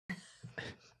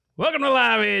Welcome to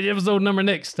Live Edge, episode number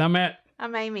next. I'm Matt.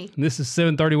 I'm Amy. And this is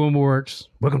 731 Works.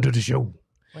 Welcome to the show.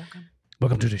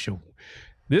 Welcome to the show.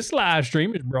 This live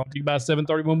stream is brought to you by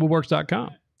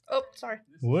 731woodworks.com. Oh, sorry.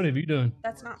 What have you done?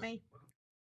 That's not me.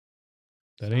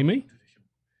 That ain't me?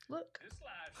 Look.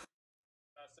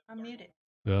 I'm muted.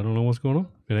 I don't know what's going on.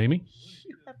 It ain't me?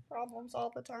 You have problems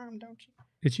all the time, don't you?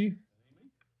 It's you.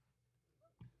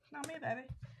 Not me, baby.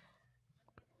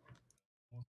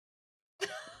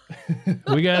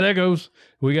 We got echoes.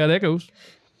 We got echoes.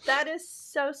 That is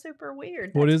so super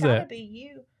weird. What is That's that? gotta be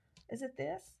you. Is it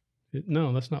this?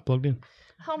 No, that's not plugged in.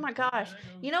 Oh my gosh.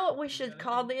 You know what we should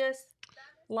call this?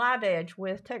 Live Edge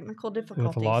with technical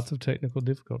difficulties. With lots of technical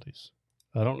difficulties.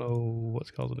 I don't know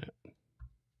what's causing that.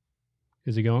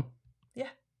 Is he gone? Yeah.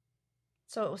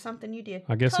 So it was something you did.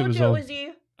 I guess Told it was. you it was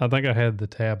you. I think I had the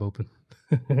tab open.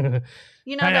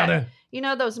 You know that. You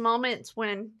know those moments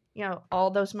when all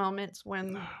those moments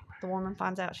when the woman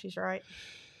finds out she's right.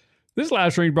 This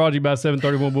live stream is brought to you by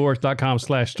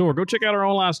 731woodworks.com/store. Go check out our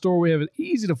online store. We have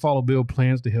easy to follow build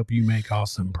plans to help you make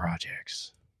awesome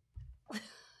projects.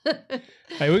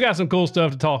 Hey, we got some cool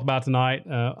stuff to talk about tonight.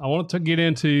 I wanted to get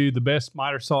into the best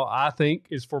miter saw I think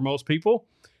is for most people.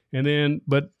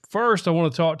 But first I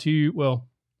want to talk to you. Well,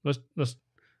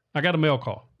 I got a mail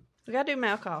call. We got to do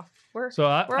mail call. We're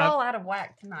all out of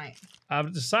whack tonight.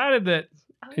 I've decided that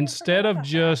instead of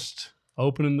just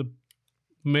opening the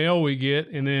mail we get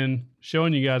and then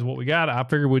showing you guys what we got, I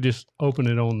figured we'd just open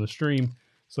it on the stream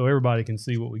so everybody can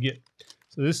see what we get.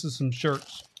 So this is some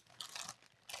shirts.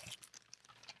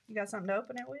 You got something to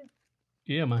open it with?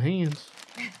 Yeah, my hands.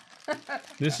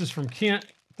 This is from Kent.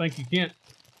 Thank you, Kent.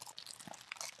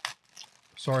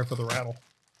 Sorry for the rattle.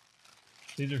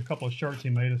 These are a couple of shirts he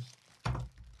made us.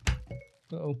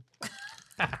 Uh-oh.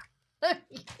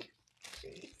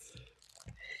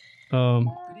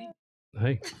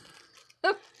 Hey.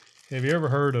 Have you ever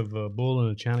heard of a bull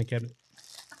in a china cabinet?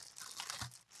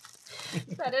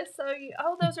 That is so.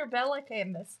 Oh, those are Bella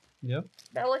canvas. Yep.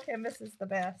 Bella canvas is the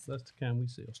best. That's the kind we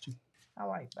sell too. I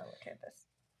like Bella canvas.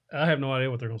 I have no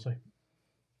idea what they're going to say.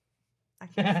 I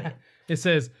can't see it. It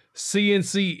says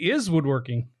CNC is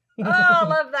woodworking. Oh, I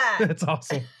love that. That's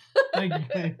awesome. Thank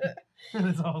you.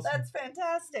 That's awesome. That's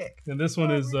fantastic. And this one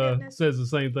says the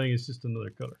same thing. It's just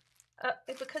another color.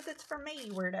 Because it's for me,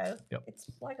 weirdo. Yep. It's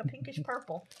like a pinkish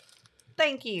purple.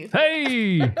 Thank you.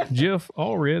 Hey, Jeff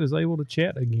Allred is able to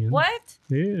chat again. What?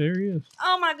 Yeah, there he is.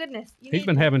 Oh my goodness! He's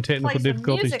been having technical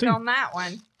difficulties music too. On that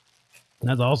one.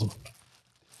 That's awesome.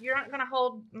 You're not going to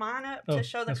hold mine up to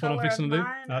show the that's color what I'm fixing of to do.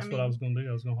 mine? That's what I was going to do.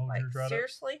 I was going to hold yours right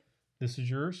seriously? up. This is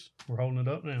yours. We're holding it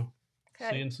up now.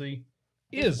 Okay. CNC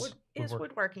is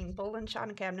woodworking. Bull and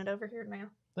china cabinet over here now.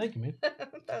 Thank you, man.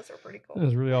 Those are pretty cool. That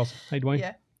was really awesome. Hey, Dwayne.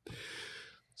 Yeah.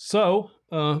 So,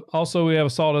 also we have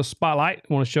a sawdust spotlight.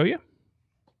 I want to show you.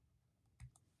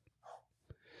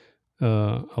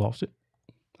 I lost it.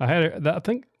 I had it. I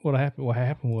think what happened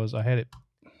was I had it.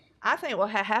 I think what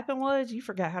happened was you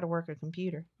forgot how to work a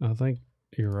computer. I think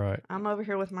you're right. I'm over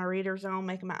here with my readers on,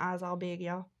 making my eyes all big,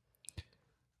 y'all.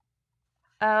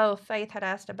 Oh, Faith had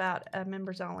asked about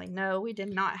members only. No, we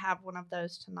did not have one of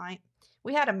those tonight.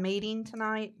 We had a meeting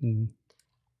tonight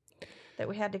that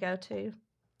we had to go to.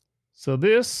 So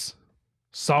this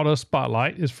sawdust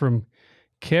spotlight is from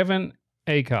Kevin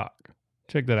Acock.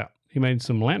 Check that out. He made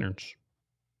some lanterns.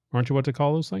 Aren't you what they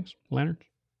call those things? Lanterns?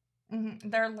 Mm-hmm.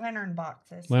 They're lantern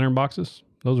boxes. Lantern boxes.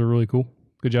 Those are really cool.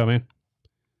 Good job, man.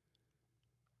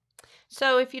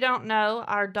 So if you don't know,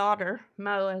 our daughter,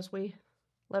 Mo, as we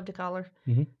love to call her,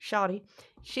 Shoddy,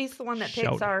 she's the one that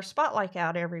picks our spotlight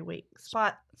out every week.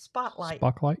 Spotlight.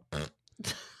 Spotlight?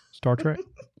 Star Trek?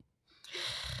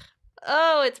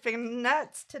 Oh, it's been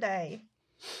nuts today.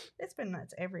 It's been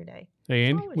nuts every day. Hey,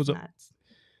 Andy, what's up? Nuts.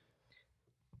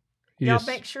 Y'all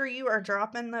make sure you are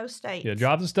dropping those states. Yeah,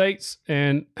 drop the states.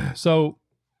 And so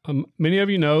many of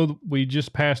you know we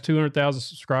just passed 200,000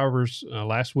 subscribers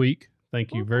last week.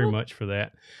 Thank you very much for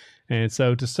that. And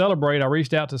so to celebrate, I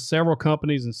reached out to several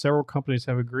companies, and several companies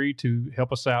have agreed to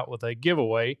help us out with a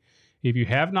giveaway. If you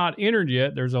have not entered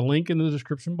yet, there's a link in the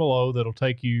description below that'll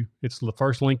take you. It's the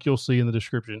first link you'll see in the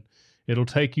description. It'll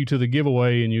take you to the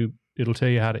giveaway, and it'll tell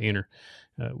you how to enter.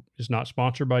 It's not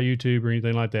sponsored by YouTube or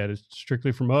anything like that. It's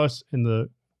strictly from us and the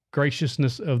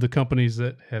graciousness of the companies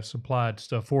that have supplied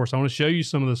stuff for us. I want to show you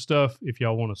some of the stuff if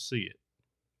y'all want to see it.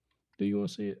 Do you want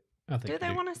to see it? I think. Do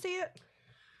they want to see it?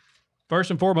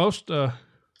 First and foremost,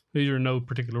 these are in no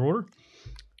particular order.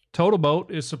 Total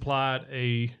Boat is supplied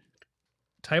a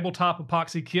tabletop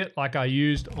epoxy kit like I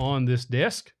used on this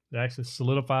desk. It actually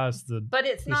solidifies the But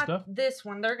it's not stuff. this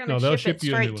one. They're going to ship it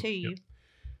straight to you. Yep.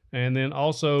 And then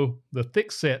also the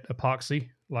thick set epoxy,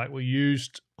 like we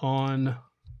used on,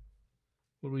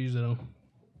 what did we use it on?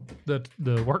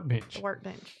 The Workbench. The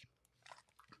Workbench.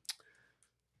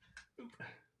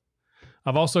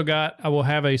 I've also got, I will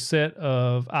have a set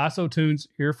of ISO-Tunes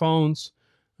earphones.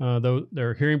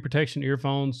 They're hearing protection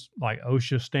earphones, like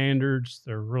OSHA standards.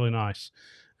 They're really nice.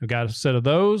 I've got a set of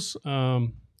those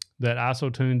that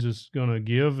ISO-Tunes is going to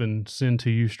give and send to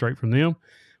you straight from them.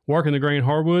 Working the Grain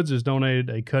Hardwoods has donated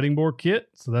a cutting board kit,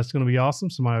 so that's going to be awesome.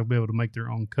 Somebody will be able to make their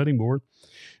own cutting board.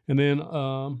 And then,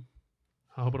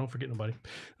 I hope I don't forget nobody.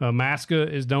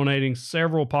 Massca is donating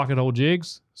several pocket hole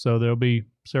jigs, so there'll be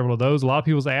several of those. A lot of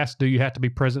people's asked, do you have to be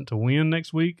present to win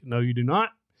next week? No, you do not,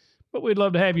 but we'd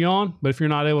love to have you on. But if you're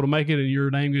not able to make it and your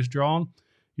name gets drawn,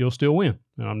 you'll still win.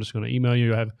 And I'm just going to email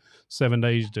you. I have 7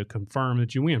 days to confirm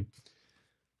that you win.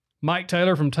 Mike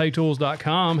Taylor from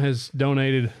taytools.com has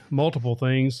donated multiple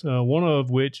things, one of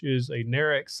which is a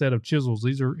Narex set of chisels.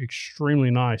 These are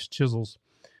extremely nice chisels.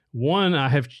 One I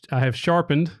have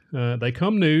sharpened. They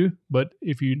come new, but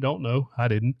if you don't know, I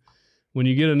didn't. When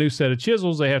you get a new set of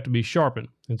chisels, they have to be sharpened.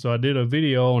 And so I did a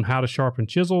video on how to sharpen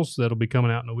chisels that'll be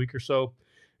coming out in a week or so.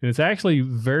 And it's actually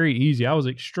very easy. I was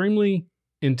extremely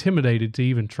intimidated to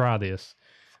even try this,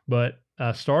 but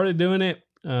I started doing it.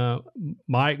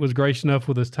 Mike was gracious enough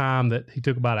with his time that he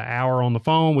took about an hour on the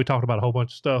phone. We talked about a whole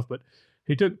bunch of stuff, but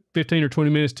he took 15 or 20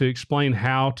 minutes to explain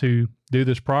how to do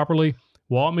this properly,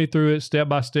 walk me through it step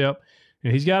by step.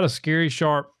 And he's got a scary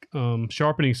sharp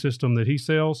sharpening system that he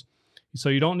sells. So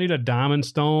you don't need a diamond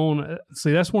stone.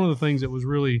 See, that's one of the things that was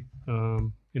really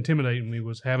intimidating me,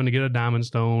 was having to get a diamond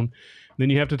stone. Then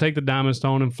you have to take the diamond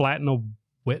stone and flatten a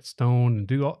whetstone and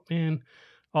do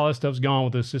all that stuff's gone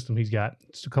with this system he's got.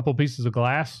 It's a couple pieces of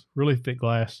glass, really thick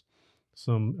glass,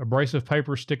 some abrasive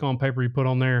paper, stick-on paper you put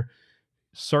on there,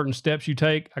 certain steps you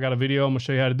take. I got a video. I'm going to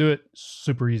show you how to do it.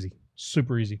 Super easy.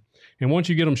 Super easy. And once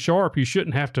you get them sharp, you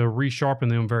shouldn't have to resharpen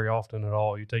them very often at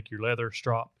all. You take your leather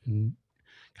strop and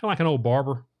kind of like an old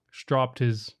barber stropped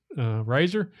his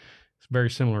razor. It's a very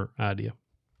similar idea.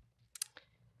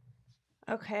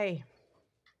 Okay.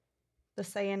 The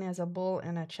saying is a bull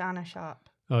in a china shop.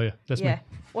 Oh, yeah. That's me.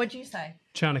 What'd you say?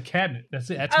 China cabinet. That's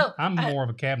it. I'm more of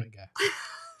a cabinet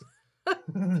guy.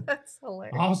 That's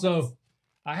hilarious. Also,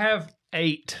 I have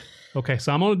 8. Okay,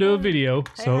 so I'm going to do a video.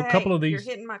 So a couple of these.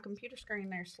 You're hitting my computer screen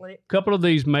there, Slick. Couple of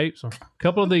these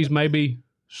may be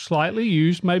slightly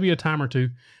used, maybe a time or two.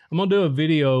 I'm going to do a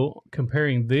video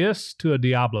comparing this to a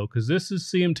Diablo, because this is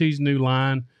CMT's new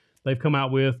line they've come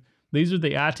out with. These are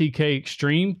the ITK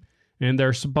Extreme, and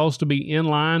they're supposed to be in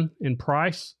line in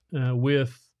price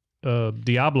with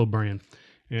Diablo brand.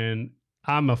 And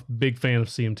I'm a big fan of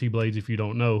CMT blades, if you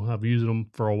don't know. I've used them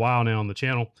for a while now on the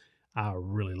channel. I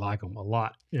really like them a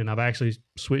lot. And I've actually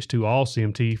switched to all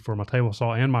CMT for my table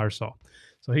saw and miter saw.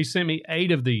 So he sent me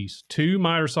 8 of these, 2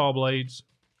 miter saw blades,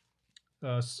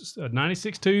 a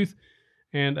 96 tooth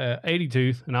and a 80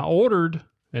 tooth. And I ordered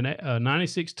a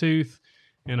 96 tooth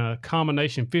and a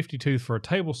combination 50 tooth for a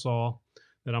table saw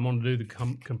that I'm going to do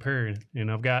the comparing.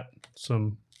 And I've got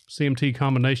some CMT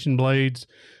combination blades.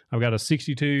 I've got a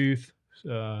 60 tooth,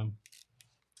 80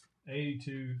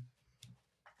 tooth,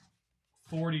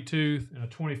 40 tooth, and a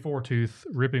 24 tooth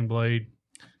ripping blade,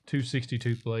 2 60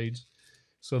 tooth blades.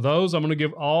 So those, I'm going to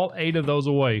give all 8 of those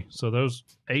away. So those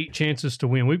 8 chances to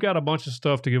win. We've got a bunch of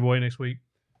stuff to give away next week.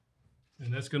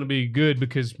 And that's going to be good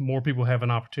because more people have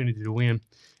an opportunity to win.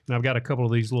 And I've got a couple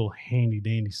of these little handy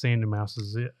dandy sanding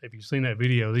mouses. If you've seen that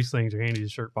video, these things are handy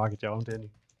as shirt pockets, y'all. I'm telling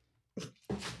you.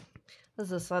 This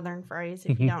is a Southern phrase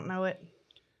if you don't know it.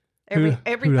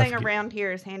 Everything around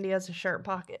here is handy as a shirt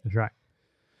pocket. That's right.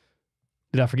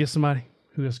 Did I forget somebody?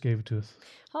 Who else gave it to us?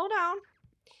 Hold on.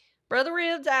 Brother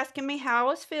Ribs asking me how I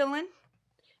was feeling.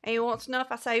 And he wants to know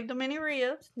if I saved him any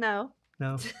ribs. No.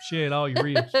 No, she ate all your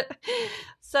ribs.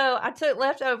 So I took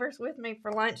leftovers with me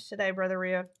for lunch today, Brother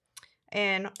Rib.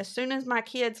 And as soon as my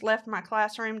kids left my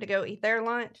classroom to go eat their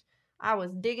lunch, I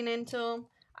was digging into them.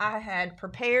 I had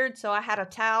prepared, so I had a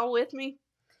towel with me.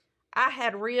 I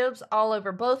had ribs all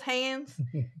over both hands,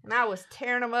 and I was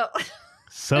tearing them up.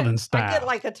 Southern style. I get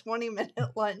like a 20-minute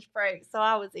lunch break, so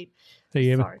I was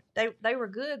eating. Sorry. They were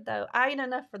good, though. I ate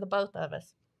enough for the both of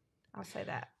us. I'll say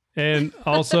that. And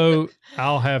also,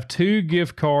 I'll have 2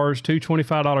 gift cards, 2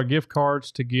 $25 gift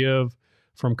cards to give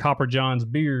from Copper John's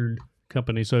Beard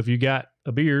Company. So if you got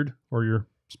a beard, or your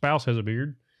spouse has a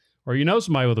beard, or you know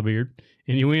somebody with a beard,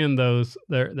 and you win those,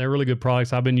 they're really good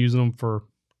products. I've been using them for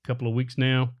a couple of weeks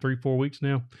now, 3-4 weeks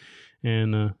now,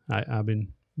 and I've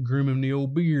been grooming the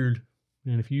old beard.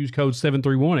 And if you use code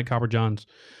 731 at Copper John's,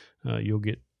 you'll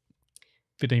get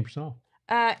 15% off.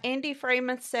 Andy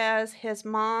Freeman says his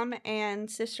mom and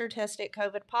sister tested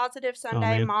COVID positive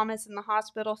Sunday. man. Mom is in the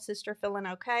hospital. Sister feeling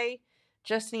okay.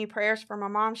 Just need prayers for my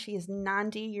mom. She is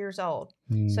 90 years old.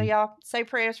 So y'all say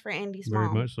prayers for Andy's Very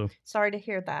mom. much so. Sorry to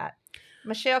hear that.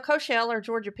 Michelle Cochelle or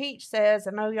Georgia Peach says,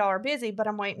 I know y'all are busy, but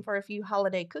I'm waiting for a few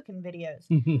holiday cooking videos.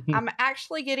 I'm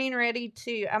actually getting ready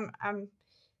to,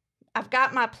 I've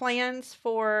got my plans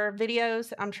for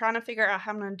videos. I'm trying to figure out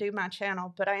how I'm going to do my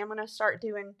channel, but I am going to start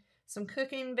doing some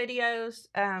cooking videos,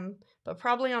 but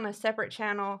probably on a separate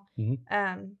channel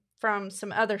from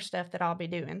some other stuff that I'll be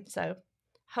doing. So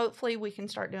hopefully we can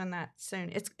start doing that soon.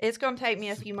 It's going to take me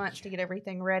a few months to get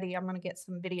everything ready. I'm going to get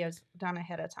some videos done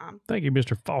ahead of time. Thank you,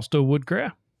 Mr. Fausto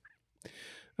Woodcraft.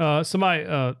 Somebody,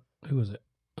 who was it?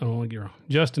 I don't want to get wrong.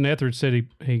 Justin Etheridge said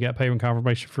he got payment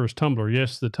confirmation for his tumbler.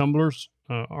 Yes, the tumblers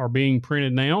are being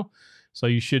printed now, so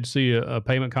you should see a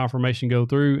payment confirmation go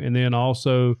through. And then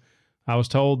also, I was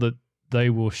told that they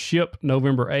will ship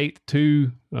November 8th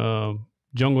to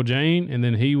Jungle Jane, and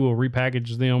then he will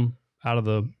repackage them out of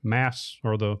the mass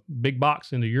or the big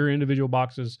box into your individual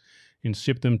boxes and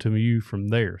ship them to you from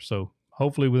there. So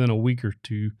hopefully within a week or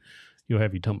two, you'll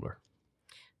have your tumbler.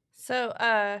 So,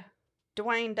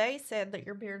 Dwayne Day said that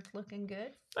your beard's looking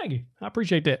good. Thank you. I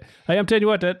appreciate that. Hey, I'm telling you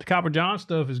what, that Copper John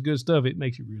stuff is good stuff. It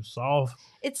makes it real soft.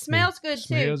 It smells good too.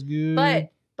 Smells good.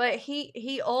 But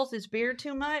he oils his beard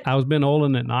too much. I was been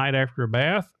oiling at night after a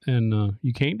bath, and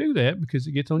you can't do that because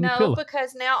it gets on your pillow. No,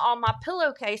 because now all my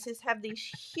pillowcases have these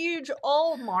huge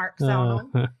oil marks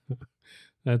on them.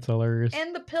 That's hilarious.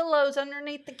 And the pillows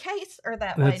underneath the case are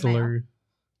that way now. That's hilarious.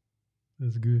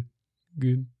 That's good.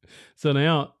 Good. So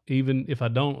now, even if I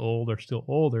don't oil, there's still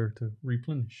oil there to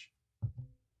replenish.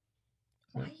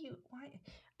 Why?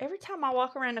 Every time I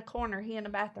walk around the corner, he in the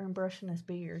bathroom brushing his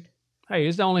beard. Hey,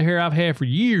 it's the only hair I've had for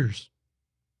years.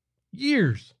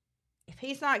 Years. If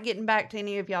he's not getting back to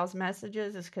any of y'all's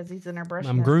messages, it's because he's in there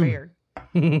brushing his grooming.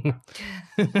 beard.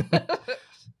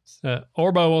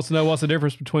 Orbo wants to know what's the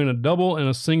difference between a double and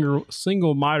a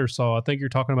single miter saw. I think you're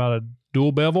talking about a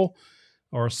dual bevel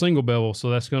or a single bevel. So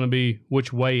that's going to be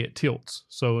which way it tilts.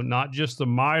 So not just the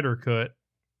miter cut,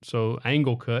 so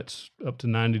angle cuts up to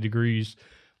 90 degrees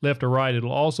left or right.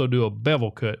 It'll also do a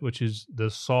bevel cut, which is the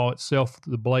saw itself.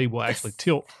 The blade will actually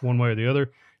tilt one way or the other.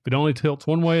 If it only tilts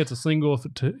one way, it's a single. If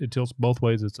it tilts both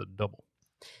ways, it's a double.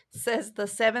 Says the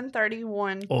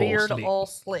 731 beard oil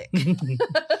slick.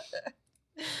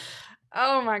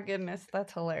 Oh my goodness,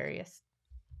 that's hilarious.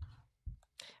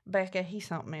 Becca, he's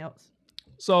something else.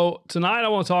 So tonight I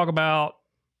want to talk about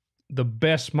the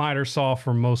best miter saw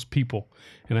for most people.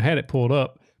 And I had it pulled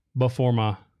up before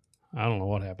I don't know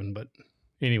what happened, but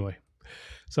anyway.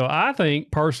 So I think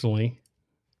personally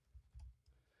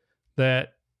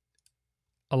that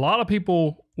a lot of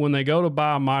people, when they go to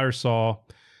buy a miter saw,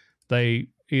 they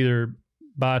either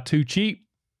buy too cheap.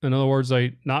 In other words,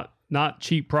 they not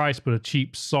cheap price, but a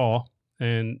cheap saw.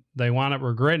 And they wind up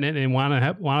regretting it and wind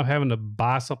up having to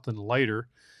buy something later.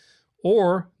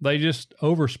 Or they just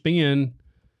overspend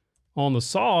on the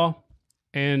saw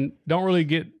and don't really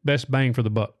get best bang for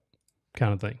the buck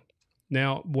kind of thing.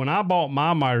 Now, when I bought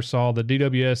my miter saw, the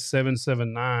DWS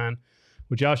 779,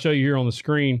 which I'll show you here on the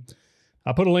screen,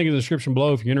 I put a link in the description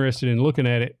below if you're interested in looking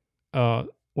at it.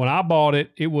 When I bought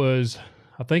it,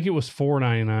 I think it was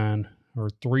 $4.99 or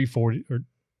 $3.40 or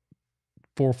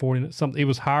 $4.40 something. It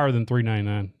was higher than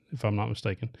 $3.99 if I'm not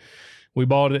mistaken. We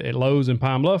bought it at Lowe's in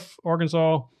Pine Bluff,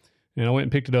 Arkansas, and I went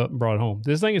and picked it up and brought it home.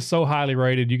 This thing is so highly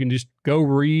rated. You can just go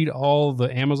read all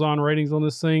the Amazon ratings on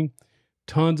this thing.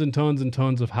 Tons and tons and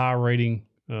tons of high rating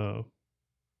on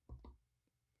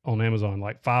Amazon,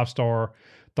 like 5-star,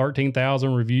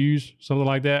 13,000 reviews, something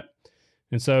like that.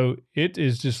 And so it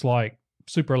is just like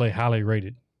superly highly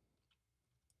rated.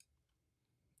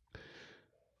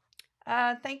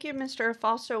 Thank you, Mr.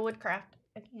 Foster Woodcraft.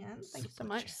 Again, thank you so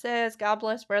much. Says, God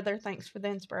bless, brother. Thanks for the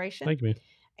inspiration. Thank you,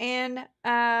 man.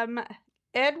 And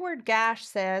Edward Gash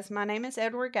says, my name is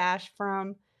Edward Gash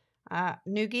from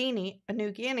New Guinea.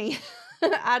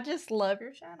 I just love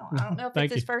your channel. I don't know if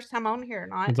it's his first time on here or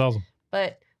not. It's awesome.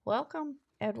 But welcome,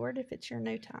 Edward, if it's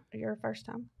your first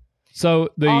time. So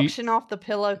the auction off the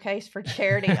pillowcase for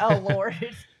charity. Oh, Lord.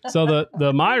 So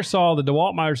the miter saw, the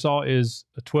DeWalt miter saw is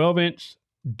a 12-inch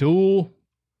dual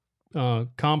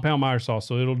compound miter saw.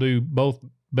 So it'll do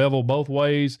bevel both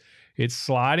ways. It's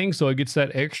sliding, so it gets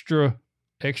that extra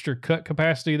cut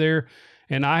capacity there.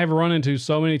 And I have run into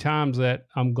so many times that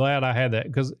I'm glad I had that,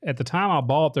 because at the time I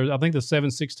bought I think the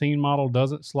 716 model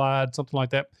doesn't slide, something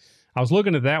like that. I was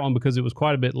looking at that one because it was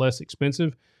quite a bit less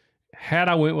expensive. Had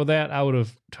I went with that, I would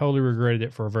have totally regretted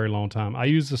it for a very long time. I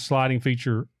use the sliding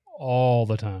feature all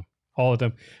the time. all the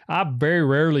time. I very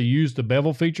rarely use the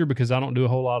bevel feature because I don't do a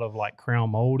whole lot of like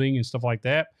crown molding and stuff like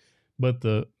that. But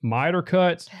the miter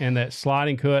cuts and that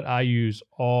sliding cut I use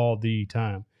all the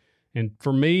time. And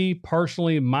for me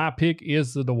personally, my pick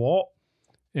is the DeWalt,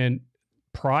 and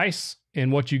price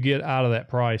and what you get out of that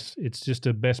price. It's just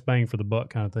the best bang for the buck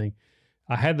kind of thing.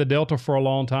 I had the Delta for a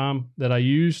long time that I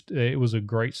used. It was a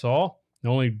great saw. The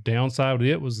only downside with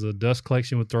it was the dust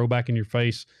collection would throw back in your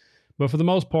face. But for the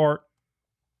most part,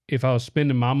 if I was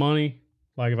spending my money,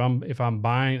 like if I'm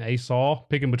buying a saw,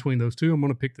 picking between those two, I'm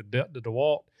going to pick the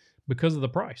DeWalt because of the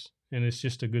price. And it's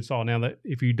just a good saw. Now, that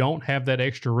if you don't have that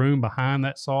extra room behind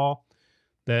that saw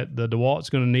that the DeWalt's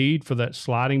going to need for that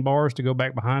sliding bars to go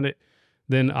back behind it,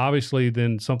 then obviously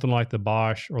something like the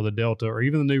Bosch or the Delta or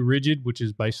even the new Rigid, which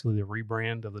is basically the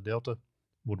rebrand of the Delta,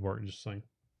 would work just the same.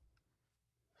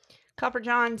 Copper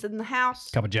John's in the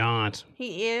house. Copper John's.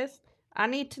 He is. I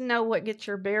need to know what gets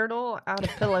your beard oil out of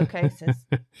pillowcases.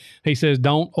 He says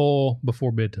don't oil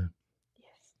before bedtime.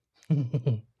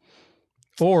 Yes.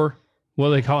 Or what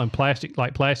do they call them?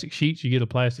 Plastic sheets. You get a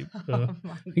plastic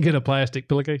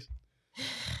pillowcase.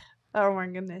 Oh my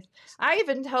goodness. I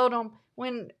even told him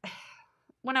when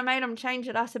I made him change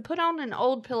it, I said, put on an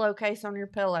old pillowcase on your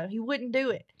pillow. He wouldn't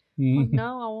do it. Like,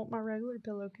 no, I want my regular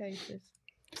pillowcases.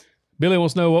 Billy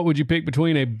wants to know, what would you pick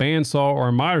between a bandsaw or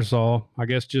a miter saw? I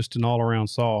guess just an all-around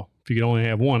saw. If you could only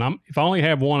have one, if I only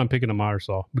have one, I'm picking a miter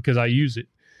saw because I use it.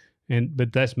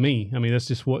 But that's me. I mean, that's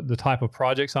just what the type of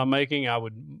projects I'm making. I've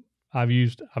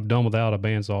done without a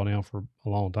bandsaw now for a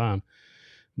long time.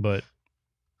 But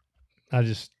I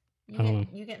don't know.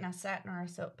 You getting a satin or a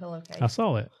silk pillowcase? I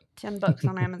saw that. $10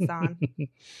 on Amazon.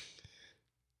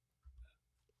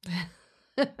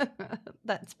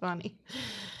 That's funny.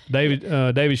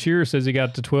 David Shearer says he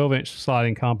got the 12-inch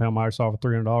sliding compound miter saw for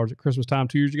 $300 at Christmas time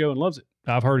 2 years ago and loves it.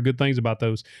 I've heard good things about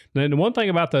those. Then the one thing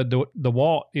about the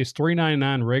DeWalt is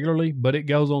 $3.99 regularly, but it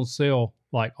goes on sale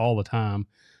like all the time.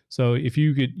 So if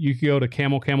you could go to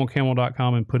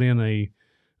camel.com and put in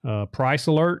a price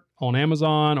alert on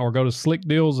Amazon, or go to Slick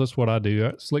Deals. That's what I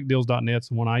do. Slickdeals.net's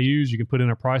the one I use. You can put in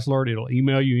a price alert. It'll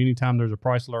email you anytime there's a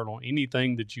price alert on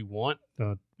anything that you want,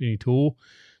 any tool.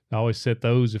 I always set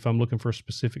those if I'm looking for a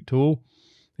specific tool,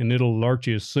 and it'll alert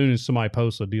you as soon as somebody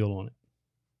posts a deal on it.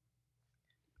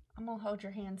 I'm going to hold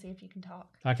your hand, see if you can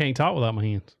talk. I can't talk without my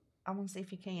hands. I'm going to see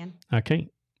if you can. I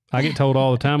can't. I get told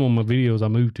all the time on my videos I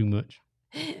move too much.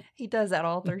 He does that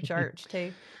all through church,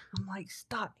 too. I'm like,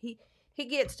 stop. He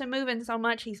gets to moving so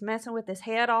much, he's messing with his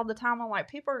head all the time. I'm like,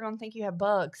 people are going to think you have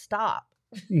bugs. Stop.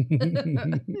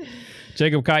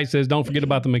 Jacob Kite says, don't forget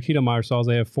about the Makita miter saws.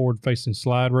 They have forward-facing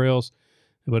slide rails,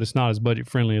 but it's not as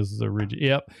budget-friendly as the Rigid.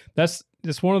 Yep, that's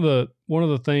one of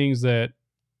the things that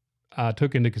I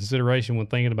took into consideration when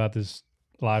thinking about this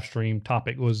live stream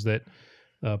topic was that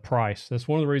price. That's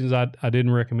one of the reasons I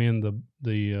didn't recommend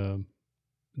the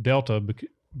Delta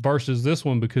versus this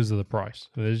one because of the price.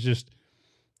 It's just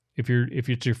if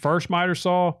it's your first miter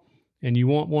saw and you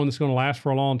want one that's going to last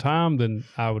for a long time, then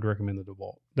I would recommend the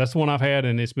DeWalt. That's the one I've had,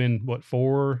 and it's been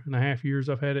 4.5 years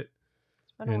I've had it.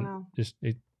 It's been a while.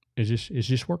 It's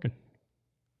just working.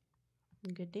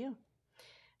 Good deal.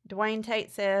 Dwayne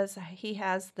Tate says he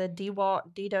has the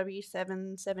DeWalt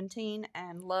DW717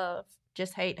 and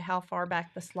just hate how far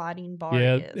back the sliding bar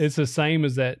is. Yeah, it's the same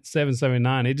as that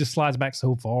 779. It just slides back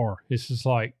so far. It's just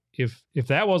like if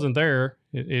that wasn't there,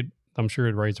 I'm sure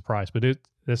it'd raise the price. But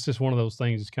that's just one of those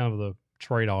things. It's kind of the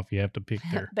trade-off you have to pick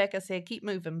there. Becca said, keep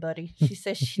moving, buddy. She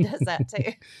says she does that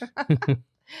too.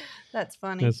 That's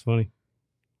funny. That's funny.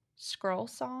 Scroll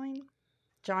sawing.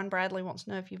 John Bradley wants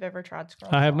to know if you've ever tried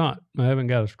scroll sawing. I have sawing. not. I haven't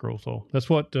got a scroll saw. That's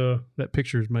what that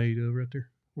picture is made right there.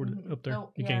 Up there.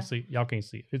 Oh, you can't see it. Y'all can't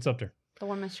see it. It's up there. The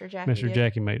one Mr. Jackie Mr. did.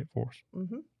 Jackie made it for us.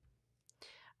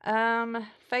 Mm-hmm.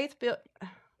 Faith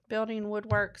Building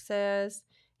Woodwork says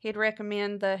he'd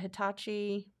recommend the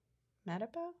Hitachi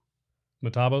Metabo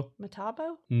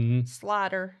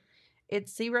slider.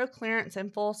 It's zero clearance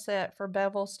and full set for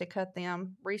bevels to cut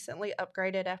them. Recently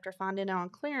upgraded after finding it on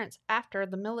clearance after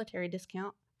the military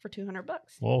discount for $200.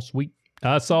 Well, sweet.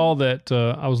 I saw that.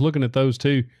 I was looking at those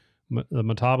too. The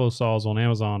Metabo saws on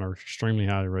Amazon are extremely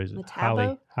highly rated.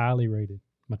 Metabo? Highly rated.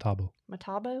 Metabo.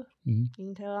 Metabo? Mm-hmm.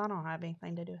 You can tell I don't have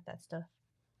anything to do with that stuff.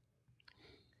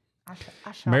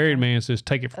 Married man says,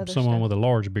 take it from someone with a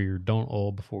large beard. Don't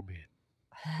oil before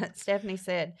bed. Stephanie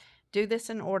said, do this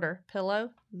in order.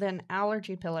 Pillow, then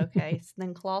allergy pillowcase,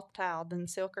 then cloth towel, then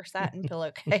silk or satin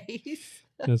pillowcase.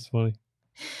 That's funny.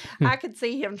 I could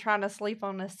see him trying to sleep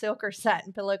on a silk or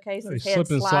satin pillowcase. His head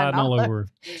slipping and sliding all over.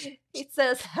 He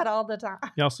says that all the time.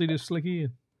 Y'all see this slick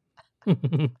head?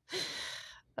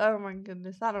 Oh my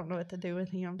goodness. I don't know what to do with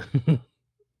him.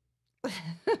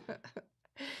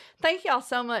 Thank y'all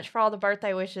so much for all the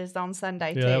birthday wishes on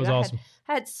Sunday, Yeah, too. that was awesome.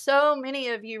 I had so many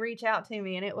of you reach out to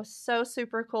me, and it was so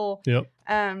super cool. Yep.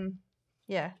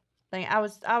 Yeah. I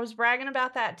was bragging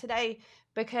about that today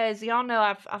because y'all know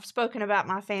I've spoken about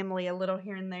my family a little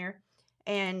here and there,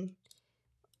 and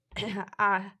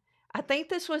I think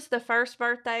this was the first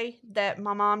birthday that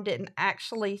my mom didn't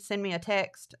actually send me a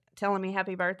text telling me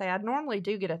happy birthday. I normally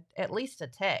do get at least a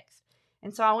text.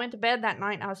 And so I went to bed that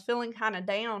night and I was feeling kind of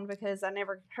down because I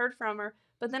never heard from her.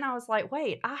 But then I was like,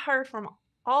 wait, I heard from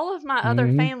all of my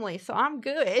other family, so I'm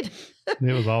good.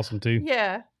 It was awesome too.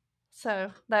 Yeah.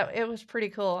 So it was pretty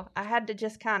cool. I had to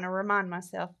just kind of remind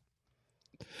myself.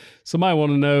 Somebody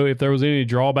want to know if there was any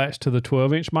drawbacks to the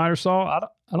 12-inch miter saw.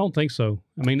 I don't think so.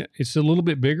 I mean, it's a little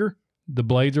bit bigger. The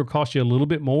blades will cost you a little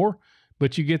bit more,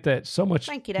 but you get that so much.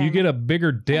 Thank you, you get Damon. a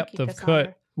bigger depth you, of Cassandra.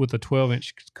 cut with a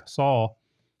 12-inch saw.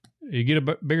 You get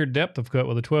a bigger depth of cut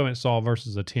with a 12-inch saw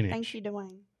versus a 10-inch. Thank you,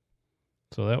 Dwayne.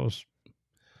 So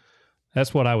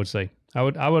that's what I would say. I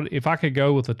would if I could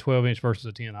go with a 12-inch versus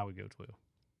a 10, I would go 12.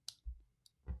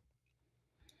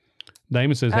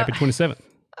 Damon says happy 27th.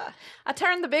 I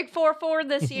turned the big 4-4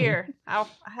 this year. I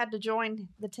had to join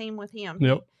the team with him.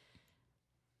 Yep.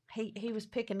 He was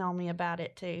picking on me about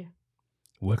it too.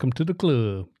 Welcome to the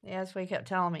club. Yeah, that's what he kept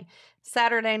telling me.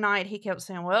 Saturday night, he kept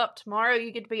saying, well, tomorrow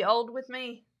you get to be old with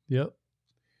me. Yep.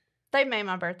 They made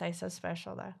my birthday so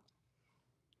special, though.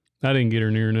 I didn't get her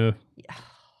near enough. Yeah.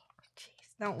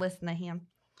 Jeez, don't listen to him.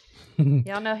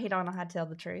 Y'all know he don't know how to tell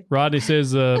the truth. Rodney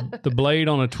says the blade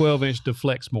on a 12-inch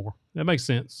deflects more. That makes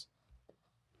sense.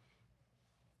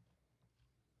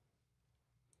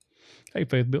 Hey,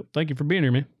 Faith Bill. Thank you for being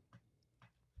here, man.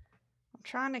 I'm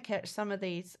trying to catch some of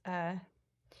these.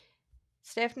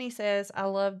 Stephanie says, I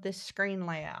love this screen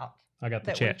layout. I got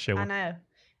the chat showing. I know.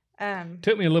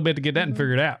 Took me a little bit to get that and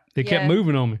figure it out. It kept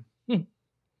moving on me.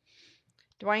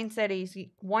 Dwayne said he's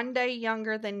one day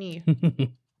younger than you.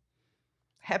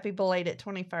 Happy belated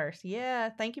 21st. Yeah,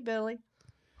 thank you, Billy.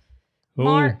 Oh.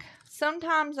 Mark,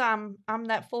 sometimes I'm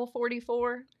that full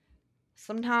 44.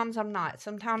 Sometimes I'm not.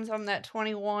 Sometimes I'm that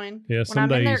 21. Yeah, some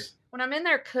days. When I'm in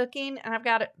there cooking and I've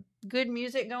got good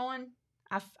music going,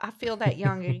 I feel that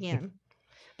young again.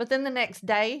 But then the next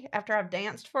day, after I've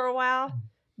danced for a while,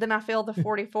 then I feel the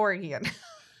 44 again.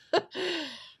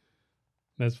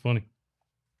 That's funny.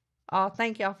 Oh,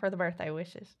 thank y'all for the birthday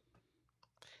wishes.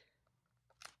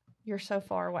 You're so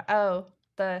far away. Oh,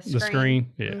 the screen. The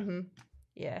screen, yeah. Mm-hmm.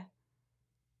 Yeah.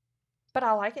 But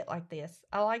I like it like this.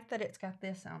 I like that it's got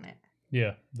this on it.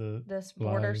 Yeah. This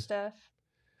border stuff.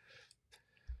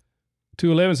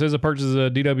 211 says I purchased a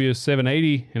DW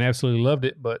 780 and absolutely loved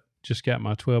it, but just got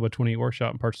my 12 by 28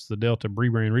 workshop and purchased the Delta Brie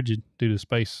brand rigid due to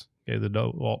space. Gave the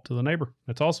DeWalt to the neighbor.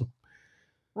 That's awesome.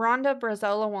 Rhonda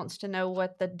Brazola wants to know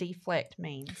what the deflect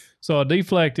means. So a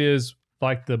deflect is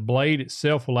like the blade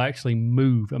itself will actually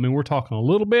move. I mean, we're talking a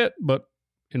little bit, but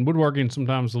in woodworking,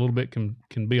 sometimes a little bit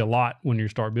can be a lot when you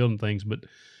start building things. But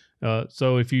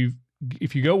so if you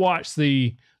go watch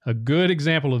a good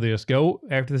example of this, go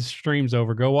after this stream's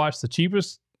over, go watch the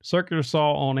cheapest circular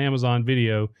saw on Amazon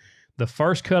video. The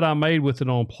first cut I made with it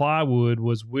on plywood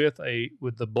was with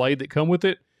the blade that come with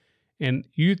it. And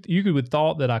you could have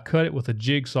thought that I cut it with a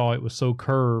jigsaw. It was so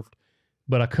curved,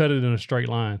 but I cut it in a straight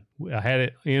line. I had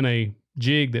it in a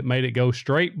jig that made it go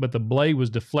straight, but the blade was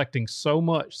deflecting so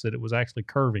much that it was actually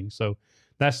curving. So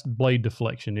that's blade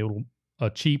deflection.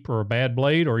 A cheap or a bad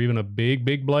blade or even a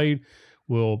big blade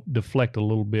will deflect a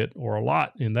little bit or a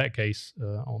lot in that case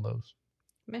on those.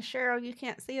 Miss Cheryl, you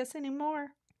can't see us anymore.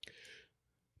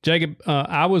 Jacob,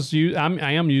 I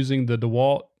am using the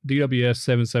DeWalt DWS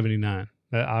 779.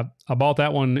 I bought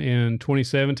that one in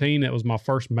 2017. That was my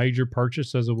first major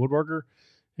purchase as a woodworker,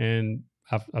 and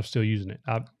I'm still using it.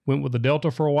 I went with the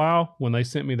Delta for a while when they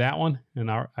sent me that one,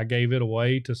 and I gave it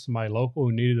away to somebody local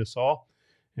who needed a saw,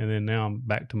 and then now I'm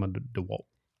back to my DeWalt.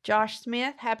 Josh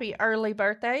Smith, happy early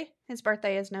birthday. His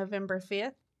birthday is November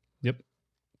 5th. Yep.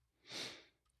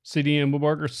 CDM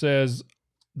Woodworker says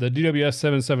the DWS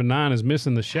 779 is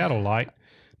missing the shadow light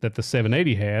that the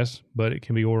 780 has, but it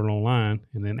can be ordered online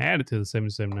and then added to the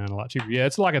 779 a lot cheaper. Yeah,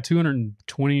 it's like a $220,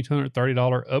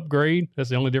 $230 upgrade. That's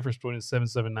the only difference between the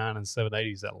 779 and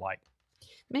 780 is that light.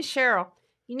 Miss Cheryl,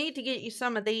 you need to get you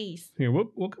some of these. Here,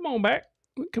 well, come on back.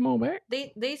 Come on back.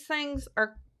 These things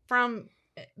are from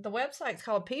the website's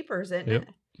called Peepers, isn't it?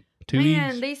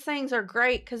 These things are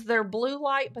great because they're blue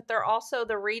light, but they're also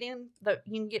the reading that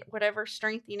you can get whatever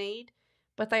strength you need.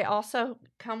 But they also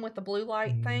come with the blue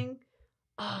light thing.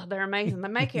 Oh, they're amazing. They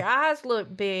make your eyes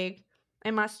look big,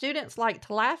 and my students like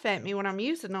to laugh at me when I'm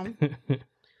using them.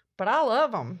 but I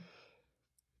love them.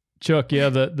 Chuck, yeah,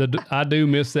 I do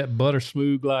miss that butter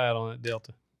smooth glide on that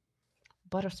Delta.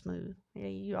 Butter smooth. Yeah,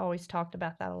 you always talked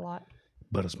about that a lot.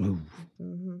 Butter smooth.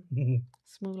 Mm-hmm.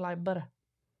 Smooth like butter.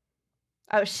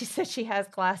 Oh, she said she has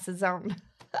glasses on.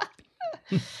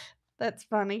 That's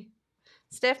funny.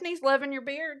 Stephanie's loving your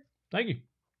beard. Thank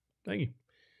you.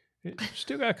 It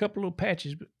still got a couple little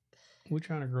patches, but we're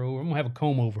trying to grow over. I'm going to have a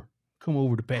comb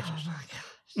over the patches. Oh, my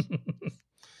gosh.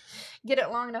 Get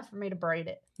it long enough for me to braid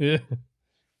it. Yeah. A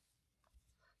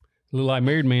little like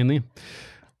married man then.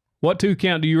 What tooth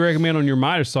count do you recommend on your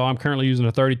miter saw? I'm currently using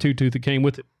a 32 tooth that came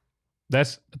with it.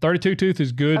 That's a 32 tooth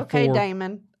is good for... Okay,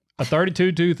 Damon. A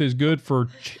 32 tooth is good for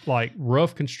like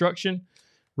rough construction,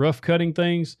 rough cutting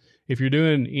things. If you're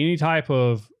doing any type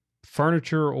of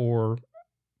furniture or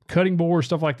cutting board,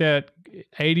 stuff like that,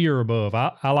 80 or above.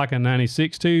 I like a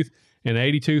 96 tooth, and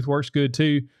 80 tooth works good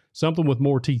too. Something with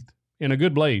more teeth and a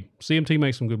good blade. CMT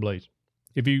makes some good blades.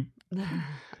 If you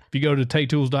go to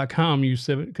taketools.com, use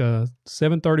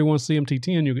 731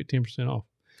 CMT10, you'll get 10% off.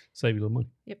 Save you a little money.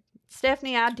 Yep.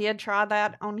 Stephanie, I did try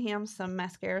that on him, some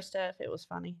mascara stuff. It was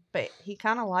funny, but he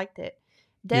kind of liked it.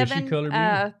 Devin,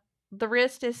 the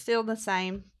wrist is still the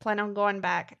same. Plan on going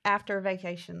back after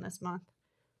vacation this month.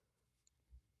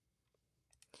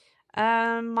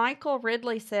 Michael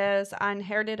Ridley says, I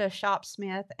inherited a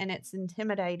shopsmith and it's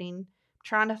intimidating.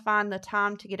 Trying to find the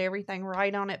time to get everything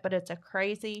right on it, but it's a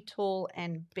crazy tool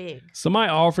and big.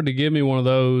 Somebody offered to give me one of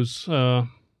those a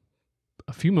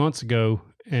few months ago,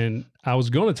 and I was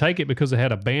going to take it because it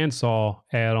had a bandsaw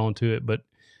add on to it, but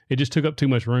it just took up too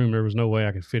much room. There was no way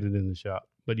I could fit it in the shop.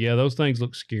 But yeah, those things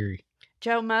look scary.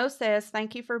 Joe Moe says,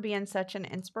 thank you for being such an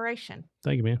inspiration.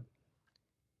 Thank you, man.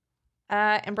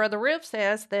 And Brother Riv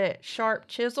says that sharp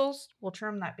chisels will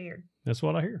trim that beard. That's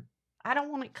what I hear. I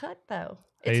don't want it cut, though.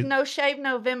 It's No Shave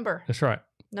November. That's right.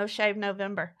 No Shave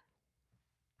November.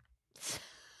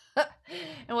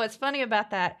 And what's funny about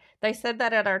that, they said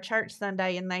that at our church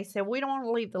Sunday, and they said, we don't want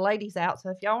to leave the ladies out, so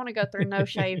if y'all want to go through No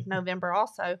Shave November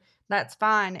also, that's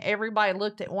fine. Everybody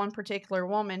looked at one particular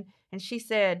woman, and she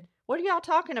said, what are y'all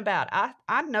talking about?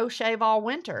 I no shave all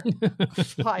winter.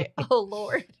 Like, oh,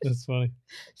 Lord. That's funny.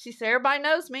 She said, everybody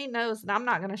knows that I'm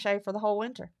not going to shave for the whole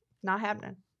winter. Not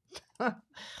happening. That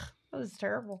was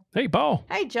terrible. Hey, Paul.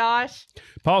 Hey, Josh.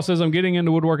 Paul says, I'm getting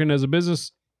into woodworking as a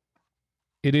business.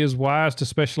 It is wise to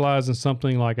specialize in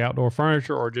something like outdoor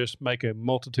furniture or just make a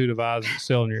multitude of items that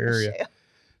sell in your area.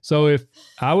 So if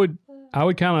I would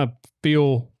kind of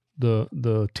feel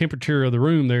the temperature of the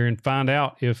room there and find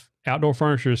out if outdoor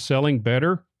furniture is selling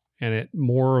better and at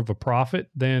more of a profit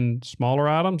than smaller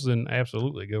items, then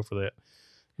absolutely go for that.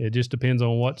 It just depends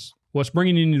on what's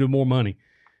bringing you the more money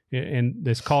and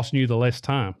that's costing you the less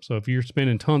time. So if you're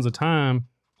spending tons of time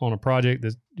on a project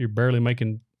that you're barely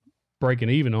breaking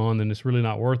even on, then it's really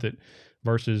not worth it.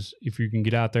 Versus if you can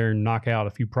get out there and knock out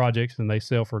a few projects and they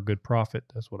sell for a good profit,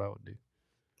 that's what I would do.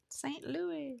 St.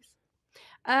 Louis.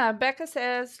 Becca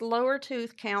says lower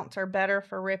tooth counts are better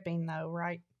for ripping though,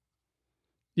 right?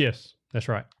 Yes, that's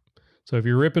right. So if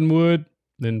you're ripping wood,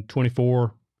 then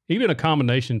 24, even a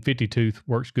combination 50 tooth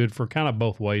works good for kind of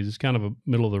both ways. It's kind of a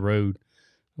middle of the road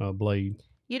blade.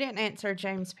 You didn't answer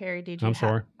James Perry, did you? I'm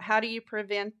sorry. How do you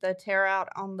prevent the tear out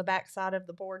on the back side of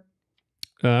the board?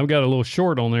 I've got a little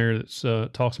short on there that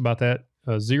talks about that.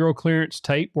 Zero clearance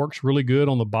tape works really good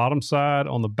on the bottom side.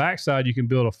 On the back side, you can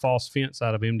build a false fence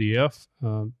out of MDF.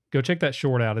 Go check that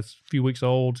short out. It's a few weeks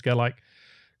old. It's got like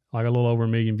a little over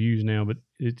 1 million views now, but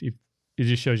it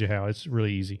just shows you how. It's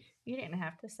really easy. You didn't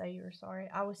have to say you were sorry.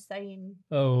 I was saying.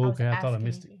 Oh, okay. I thought I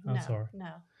missed it. I'm no, sorry.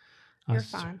 No, you're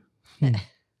fine.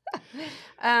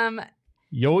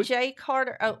 Jay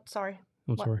Carter. Oh, sorry.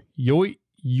 I'm sorry.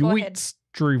 Yoit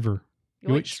Trevor.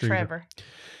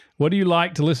 What do you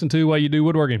like to listen to while you do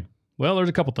woodworking? Well, there's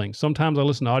a couple things. Sometimes I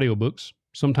listen to audiobooks.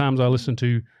 Sometimes I listen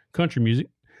to country music.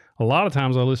 A lot of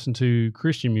times I listen to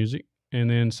Christian music. And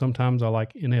then sometimes I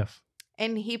like NF.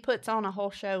 And he puts on a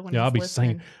whole show when I'll be listening.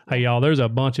 singing. Hey, y'all, there's a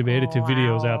bunch of edited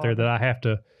videos out there that I have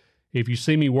to, if you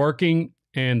see me working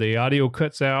and the audio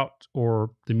cuts out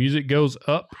or the music goes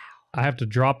up, I have to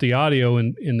drop the audio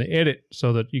in the edit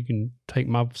so that you can take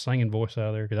my singing voice out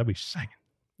of there because I'll be singing.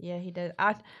 Yeah, he does.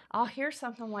 I'll hear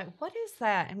something like, what is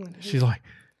that? And she's like,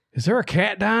 is there a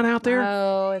cat dying out there?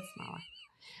 No, it's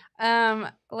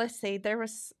not. Let's see. There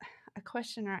was a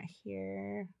question right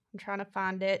here. I'm trying to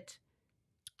find it.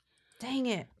 Dang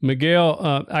it.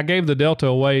 Miguel, I gave the Delta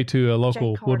away to a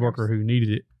local woodworker who needed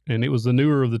it. And it was the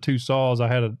newer of the two saws. I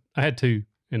had two,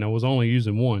 and I was only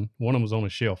using one. One of them was on a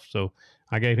shelf. So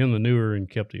I gave him the newer and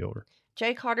kept the older.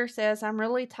 Jay Carter says, I'm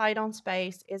really tight on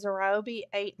space. Is a Ryobi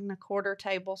 8 1/4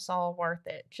 table saw worth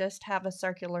it? Just have a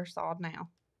circular saw now.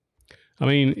 I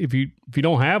mean, if you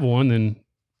don't have one, then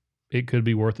it could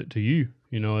be worth it to you.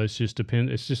 You know, it's just man,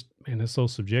 it's so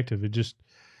subjective. It just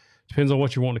depends on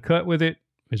what you want to cut with it.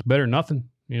 It's better than nothing.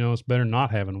 You know, it's better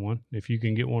not having one if you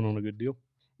can get one on a good deal.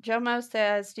 Jomo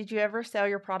says, did you ever sell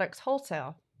your products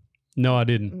wholesale? No, I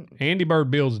didn't. Andy Bird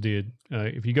Builds did.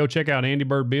 If you go check out Andy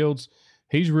Bird Builds,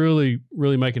 he's really,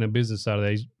 really making a business out of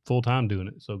that. He's full-time doing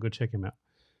it. So go check him out.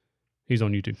 He's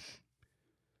on YouTube.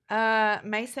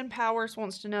 Mason Powers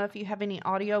wants to know if you have any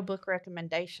audiobook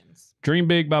recommendations. Dream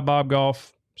Big by Bob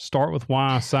Goff. Start with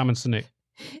Why, Simon Sinek.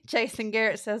 Jason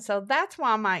Garrett says, so that's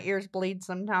why my ears bleed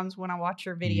sometimes when I watch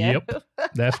your video. Yep,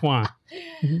 that's why.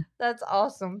 That's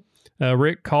awesome.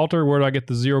 Rick Calter, where do I get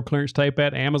the zero clearance tape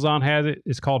at? Amazon has it.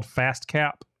 It's called Fast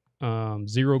Cap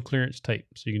zero clearance tape.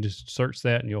 So you can just search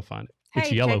that and you'll find it. It's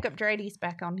hey, yellow. Jacob Drady's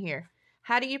back on here.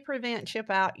 How do you prevent chip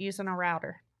out using a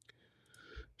router?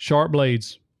 Sharp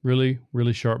blades. Really,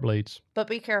 really sharp blades. But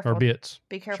be careful. Or bits.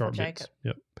 Be careful, Sharp Jacob. Bits.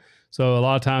 Yep. So a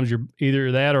lot of times you're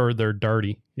either that or they're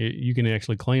dirty. You can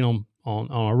actually clean them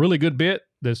on a really good bit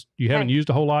that you haven't used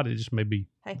a whole lot. It just may be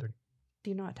dirty. Do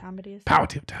you know what time it is? Power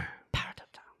tip time. Power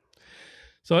tip time.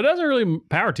 So it doesn't really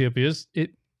power tip is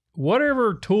it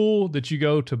whatever tool that you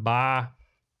go to buy,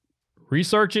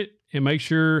 research it and make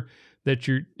sure that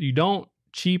you don't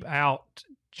cheap out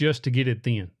just to get it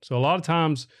thin. So a lot of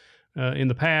times in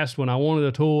the past when I wanted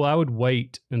a tool, I would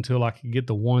wait until I could get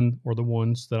the one or the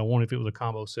ones that I wanted if it was a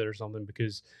combo set or something,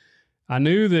 because I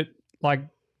knew that like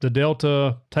the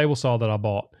Delta table saw that I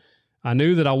bought, I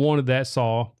knew that I wanted that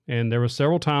saw, and there were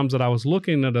several times that I was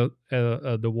looking at a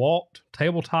DeWalt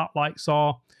tabletop like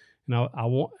saw, and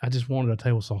I just wanted a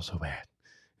table saw so bad,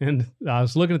 and I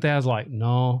was looking at that. I was like,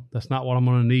 no, that's not what I'm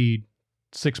going to need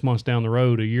 6 months down the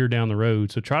road, a year down the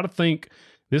road. So try to think.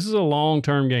 This is a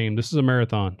long-term game. This is a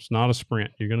marathon. It's not a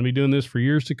sprint. You're going to be doing this for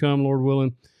years to come, Lord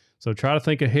willing. So try to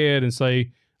think ahead and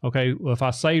say, okay, well, if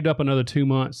I saved up another 2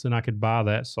 months, then I could buy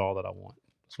that saw that I want.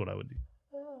 That's what I would do.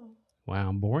 Oh. Wow,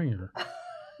 I'm boring her.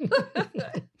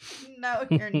 No,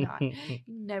 you're not. You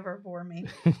never bore me.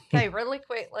 Okay, really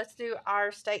quick, let's do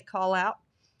our state call out.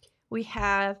 We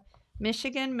have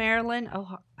Michigan, Maryland,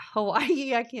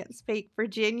 Hawaii, I can't speak,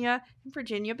 Virginia,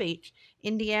 Virginia Beach,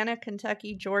 Indiana,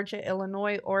 Kentucky, Georgia,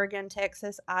 Illinois, Oregon,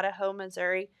 Texas, Idaho,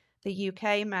 Missouri, the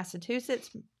UK, Massachusetts,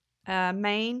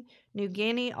 Maine, New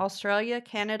Guinea, Australia,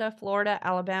 Canada, Florida,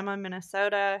 Alabama,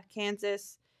 Minnesota,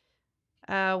 Kansas,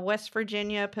 West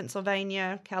Virginia,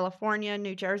 Pennsylvania, California,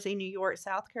 New Jersey, New York,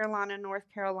 South Carolina,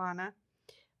 North Carolina,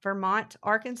 Vermont,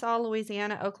 Arkansas,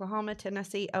 Louisiana, Oklahoma,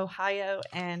 Tennessee, Ohio,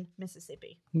 and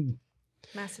Mississippi.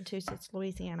 Massachusetts,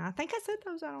 Louisiana. I think I said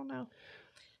those. I don't know.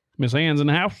 Miss Ann's in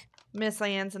the house. Miss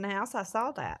Ann's in the house. I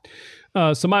saw that.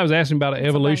 Somebody was asking about an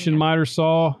evolution miter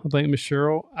saw. I think Miss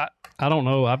Cheryl. I don't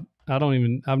know.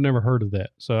 I've never heard of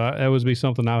that. So that would be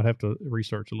something I would have to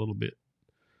research a little bit.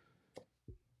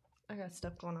 I got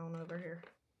stuff going on over here.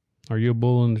 Are you a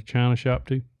bull in the china shop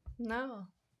too? No.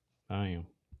 I am.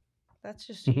 That's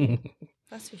just you.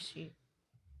 That's just you.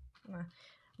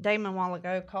 Damon a while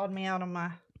ago called me out on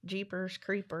my Jeepers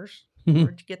Creepers.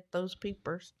 Where'd you get those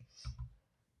peepers?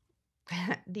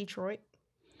 Detroit.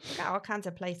 Got all kinds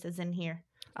of places in here.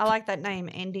 I like that name,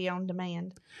 Andy on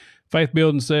Demand. Faith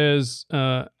Building says,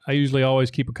 I usually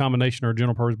always keep a combination or a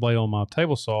general purpose blade on my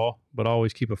table saw, but I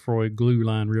always keep a Freud glue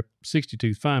line rip 60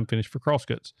 tooth fine finish for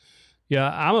crosscuts. Yeah,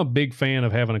 I'm a big fan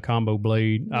of having a combo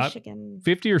blade.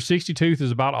 50 or 60 tooth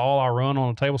is about all I run on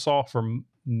a table saw for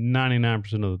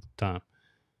 99% of the time.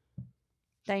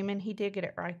 Damon, he did get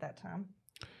it right that time.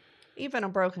 Even a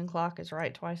broken clock is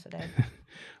right twice a day.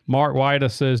 Mark White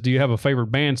says, do you have a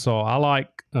favorite bandsaw? I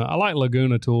like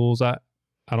Laguna tools. I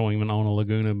don't even own a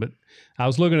Laguna, but I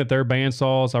was looking at their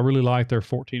bandsaws. I really like their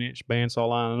 14-inch bandsaw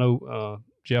line. I know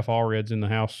Jeff Allred's in the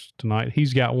house tonight.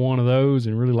 He's got one of those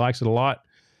and really likes it a lot.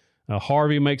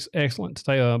 Harvey makes excellent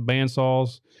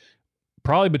bandsaws.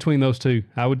 Probably between those two,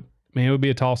 it would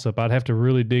be a toss-up. I'd have to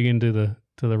really dig into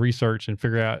the research and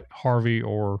figure out Harvey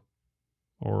or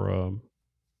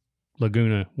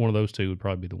Laguna. One of those two would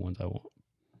probably be the ones I want.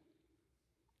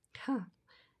 Huh.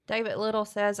 David Little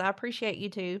says, I appreciate you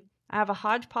two. I have a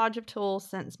hodgepodge of tools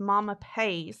since Mama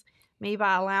pays me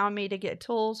by allowing me to get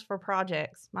tools for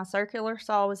projects. My circular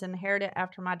saw was inherited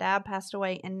after my dad passed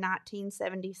away in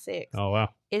 1976. Oh, wow.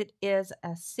 It is a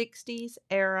 60s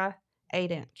era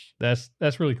 8-inch.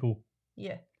 That's really cool.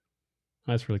 Yeah.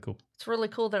 That's really cool. It's really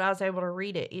cool that I was able to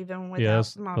read it even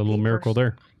without my a little miracle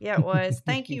there. Yeah, it was.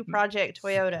 Thank you, Project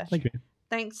Toyota. Thank you.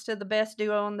 Thanks to the best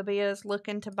duo in the biz.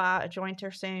 Looking to buy a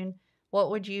jointer soon. what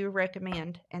would you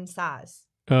recommend in size?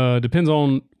 Depends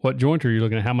on what jointer you're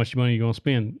looking at, how much money you're going to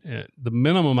spend. The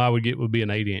minimum I would get would be an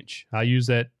 8-inch. I use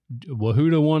that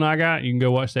Wahuda one I got. You can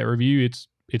go watch that review.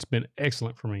 It's been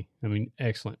excellent for me. I mean,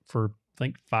 excellent for, I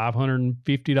think,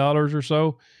 $550 or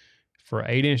so. For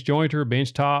 8-inch jointer,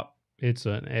 bench top, it's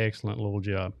an excellent little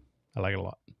job. I like it a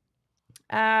lot.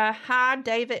 Hi,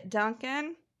 David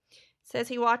Duncan. Says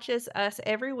he watches us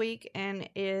every week and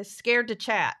is scared to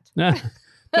chat.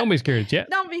 Don't be scared to chat.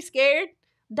 Don't be scared.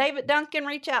 David Duncan,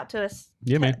 reach out to us.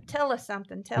 Yeah, man. Tell us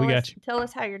something. Tell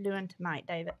us how you're doing tonight,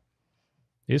 David.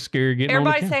 It's scary getting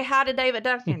Everybody on say hi to David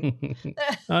Duncan.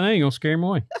 I ain't gonna scare him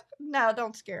away. No,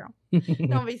 don't scare him.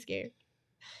 Don't be scared.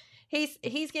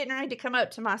 He's getting ready to come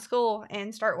up to my school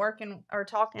and start working or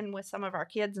talking with some of our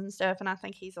kids and stuff, and I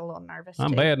think he's a little nervous.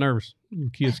 I'm bad nervous.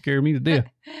 Kids scare me to death.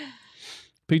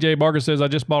 PJ Barker says, I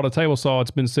just bought a table saw.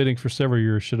 It's been sitting for several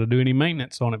years. Should I do any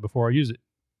maintenance on it before I use it?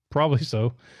 Probably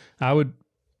so. I would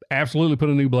absolutely put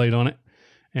a new blade on it.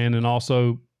 And then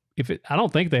also, I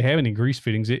don't think they have any grease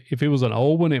fittings. If it was an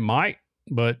old one, it might.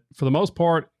 But for the most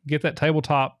part, get that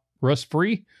tabletop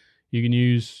rust-free. You can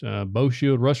use Bow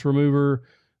Shield rust remover.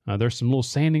 There's some little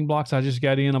sanding blocks I just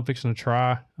got in. I'm fixing to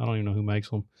try. I don't even know who makes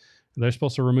them. They're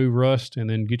supposed to remove rust and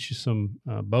then get you some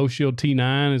Bow Shield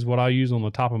T9 is what I use on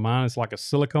the top of mine. It's like a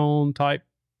silicone type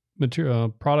material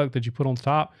product that you put on the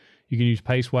top. You can use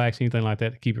paste wax, anything like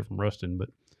that to keep it from rusting. But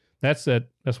that's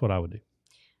what I would do.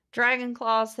 Dragon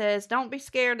Claw says, don't be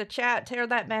scared to chat. Tear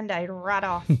that Band-Aid right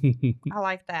off. I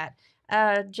like that.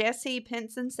 Jesse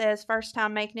Pinson says, first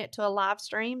time making it to a live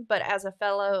stream, but as a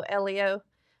fellow Leo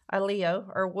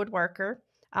or woodworker,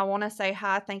 I want to say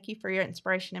hi. Thank you for your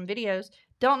inspiration and videos.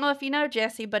 Don't know if you know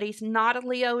Jesse, but he's not a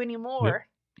Leo anymore. Yep.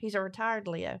 He's a retired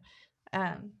Leo.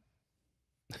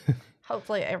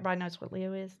 Hopefully everybody knows what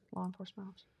Leo is. Law enforcement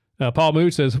officer. Paul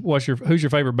Mood says, who's your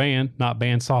favorite band? Not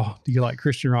bandsaw. Do you like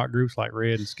Christian rock groups like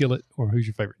Red and Skillet, or who's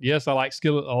your favorite? Yes, I like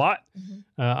Skillet a lot.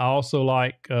 Mm-hmm. I also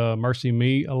like Mercy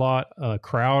Me a lot.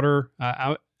 Crowder.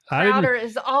 Crowder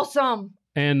is awesome.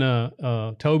 And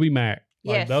Toby Mac.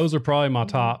 Like, yes. Those are probably my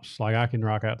tops. Like, I can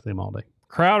rock out to them all day.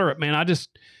 Crowder, man,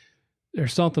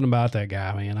 there's something about that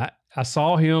guy, man. I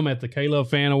saw him at the K-Love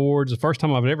Fan Awards, the first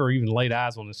time I've ever even laid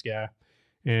eyes on this guy.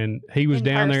 And he was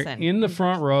down there in the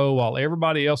front row while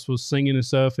everybody else was singing and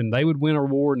stuff, and they would win an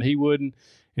award and he wouldn't.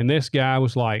 And this guy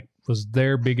was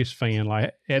their biggest fan.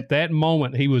 Like, at that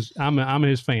moment, I'm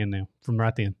his fan now from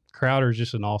right then. Crowder is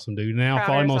just an awesome dude. Now I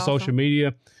follow him on social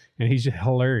media, and he's just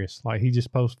hilarious. Like, he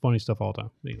just posts funny stuff all the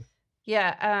time. Anyway.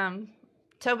 Yeah.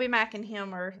 Toby Mac and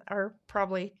him are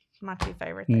probably my two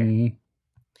favorite there. Mm-hmm.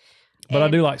 But I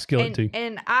do like Skillet too.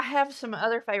 And I have some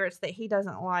other favorites that he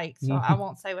doesn't like, so I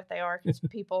won't say what they are because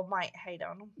people might hate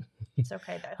on them. It's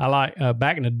okay though. I like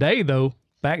back in the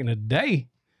day,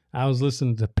 I was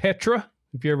listening to Petra,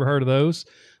 if you ever heard of those.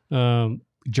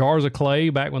 Jars of Clay,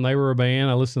 back when they were a band,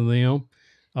 I listened to them.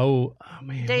 Oh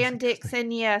man. Dan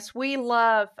Dixon, yes. We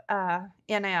love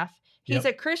NF. He's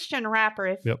a Christian rapper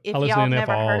if y'all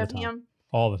never heard of him.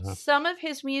 All the time. Some of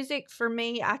his music for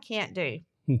me I can't do.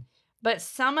 But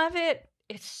some of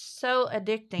it's so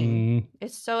addicting. Mm.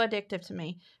 It's so addictive to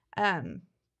me. I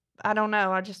don't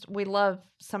know. We love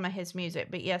some of his music,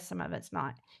 but yes, some of it's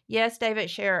not. Yes, David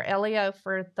Scherer, Leo,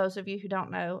 for those of you who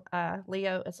don't know,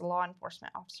 Leo is a law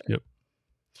enforcement officer. Yep.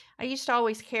 I used to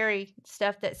always carry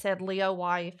stuff that said Leo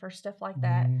wife or stuff like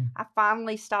that. I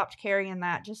finally stopped carrying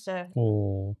that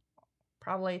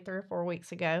probably 3 or 4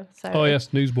 weeks ago. So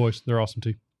yes, Newsboys. They're awesome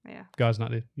too. Yeah. God's Not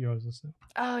Dead. You always listen to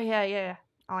that. Oh, yeah.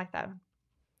 I like that one.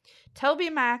 Toby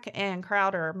Mac and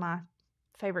Crowder are my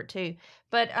favorite too.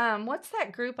 But what's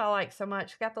that group I like so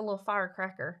much? Got the little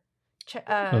firecracker.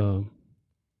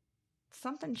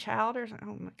 Something Childers.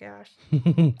 Oh my gosh. I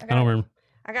don't remember.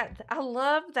 I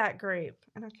love that group,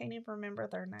 and I can't even remember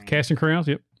their name. Casting Crowns.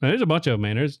 Yep. Now, there's a bunch of them,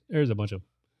 man. There's a bunch of them.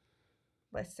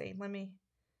 Let's see.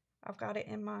 I've got it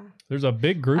in my. There's a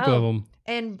big group of them.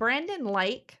 And Brandon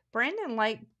Lake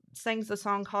sings the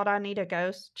song called "I Need a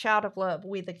Ghost." Child of Love,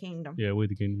 We the Kingdom. Yeah, We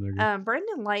the Kingdom.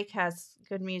 Brendan Lake has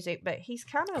good music, but he's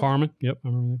kind of Carmen. Yep, I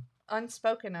remember that.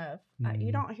 Unspoken of.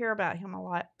 You don't hear about him a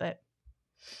lot, but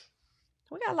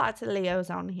we got lots of Leos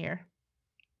on here.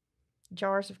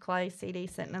 Jars of Clay CD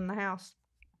sitting in the house.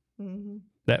 Mm-hmm.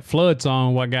 That Flood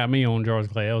song, what got me on Jars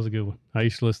of Clay, that was a good one. I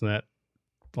used to listen to that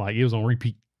like it was on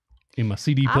repeat in my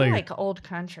CD player. I like old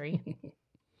country.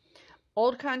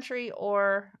 Old country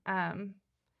or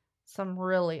some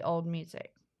really old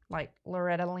music like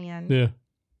Loretta Lynn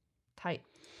type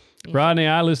music. Rodney,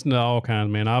 I listen to all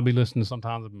kinds, man. I'll be listening to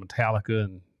sometimes of Metallica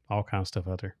and all kinds of stuff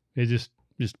out there. It just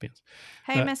depends.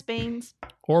 Hey, Miss Beans.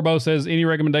 Orbo says, any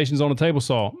recommendations on a table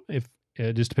saw?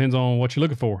 it just depends on what you're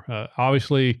looking for.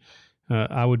 Obviously,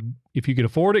 I would, if you could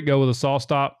afford it, go with a saw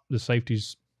stop. The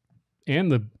safeties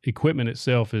and the equipment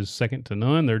itself is second to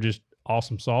none. They're just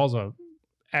awesome saws. I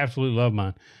absolutely love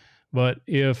mine. But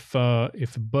if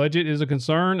budget is a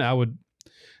concern, I would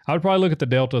probably look at the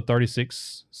Delta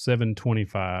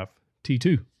 36725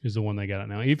 T2 is the one they got it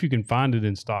now. If you can find it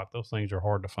in stock, those things are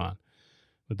hard to find.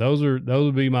 But those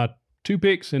would be my two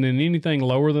picks. And then anything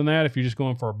lower than that, if you're just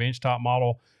going for a benchtop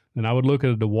model, then I would look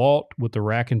at a DeWalt with the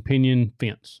rack and pinion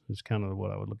fence. Is kind of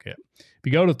what I would look at. If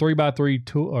you go to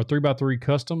 3x3 or 3x3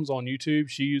 Customs on YouTube,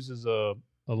 she uses a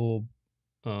little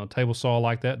table saw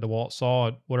like that. DeWalt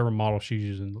saw, whatever model she's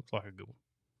using, looks like a good one.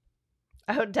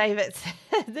 Oh, David said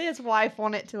his wife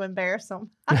wanted to embarrass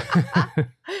him.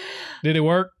 Did it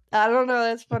work? I don't know.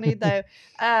 That's funny though.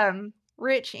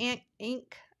 Rich Inc.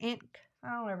 I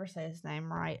don't ever say his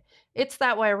name right. It's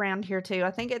that way around here too.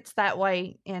 I think it's that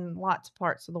way in lots of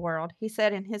parts of the world. He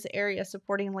said in his area,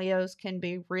 supporting Leos can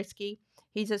be risky.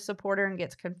 He's a supporter and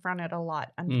gets confronted a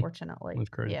lot, unfortunately. That's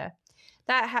crazy. Yeah.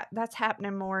 That's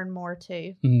happening more and more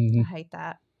too. Mm-hmm. I hate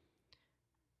that.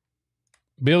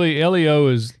 Billy, LEO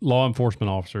is law enforcement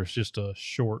officer. It's just a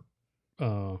shortened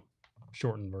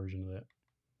version of that.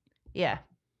 Yeah.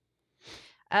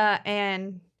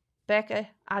 And Becca,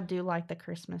 I do like the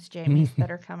Christmas jammies that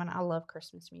are coming. I love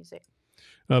Christmas music.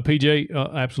 PJ,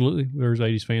 absolutely. There's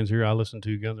 80s fans here. I listen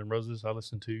to Guns N' Roses. I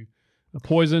listen to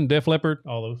Poison, Def Leppard,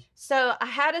 all those. So I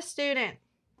had a student.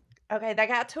 Okay, they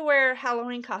got to wear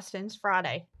Halloween costumes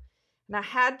Friday. And I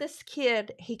had this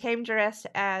kid. He came dressed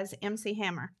as MC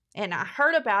Hammer. And I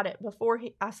heard about it before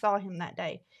I saw him that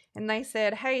day. And they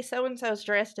said, hey, so-and-so's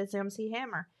dressed as MC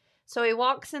Hammer. So he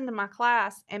walks into my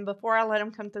class. And before I let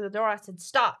him come through the door, I said,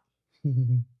 stop.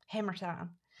 Hammer time.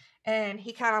 And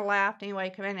he kind of laughed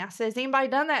anyway. Come in. I said, has anybody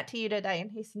done that to you today?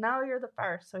 And he said, no, you're the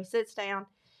first. So he sits down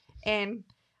and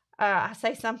I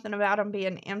say something about him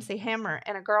being MC Hammer.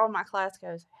 And a girl in my class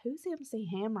goes, who's MC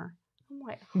Hammer? I'm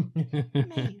like, oh,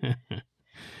 man.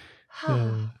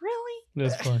 Really?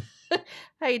 That's fun.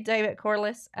 Hey, David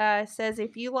Corliss says,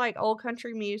 if you like old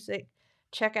country music,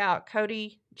 check out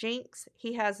Cody Jinks.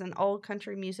 He has an old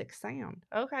country music sound.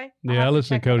 Okay. Yeah, I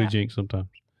listen to Cody Jinks sometimes.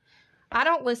 I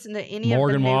don't listen to any of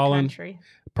the new country.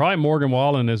 Probably Morgan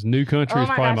Wallen as new country is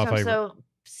probably my favorite. I'm so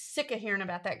sick of hearing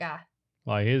about that guy.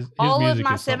 Like his all music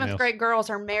of my is 7th grade girls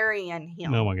are marrying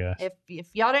him. Oh my gosh! If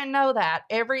y'all didn't know that,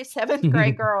 every 7th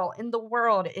grade girl in the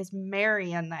world is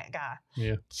marrying that guy.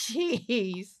 Yeah.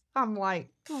 Jeez, I'm like,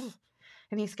 phew.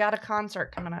 And he's got a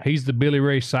concert coming up. He's the Billy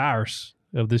Ray Cyrus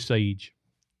of this age.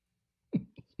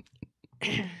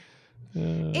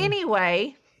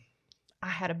 Anyway, I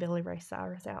had a Billy Ray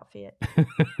Cyrus outfit.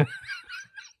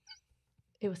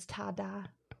 It was tie-dye.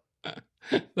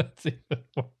 That's even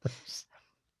worse.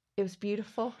 It was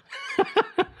beautiful.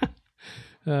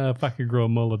 If I could grow a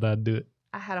mullet, I'd do it.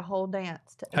 I had a whole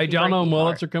dance. Hey, do y'all know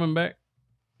mullets are coming back?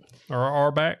 Or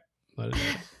are back?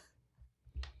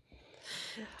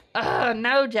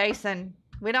 No, Jason.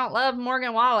 We don't love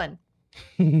Morgan Wallen.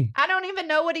 I don't even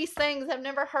know what he sings. I've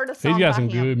never heard a song by him. He's got some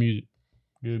good music.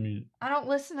 Good music. I don't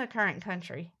listen to current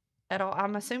country at all.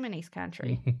 I'm assuming he's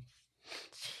country. Jeez.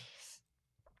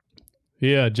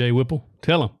 Yeah, Jay Whipple.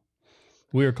 Tell him.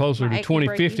 We are closer to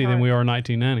 2050 than we are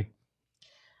 1990.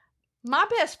 My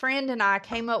best friend and I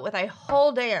came up with a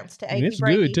whole dance to Achy It's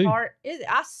Breaky good, too. Heart.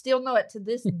 I still know it to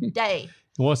this day.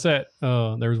 What's that?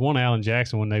 There was one Alan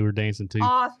Jackson when they were dancing too.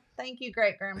 Oh, thank you,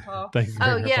 great grandpa. Thank you,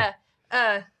 Grandpa. Yeah.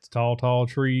 It's tall, tall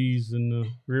trees and the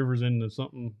rivers into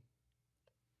something.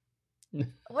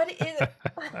 What is it?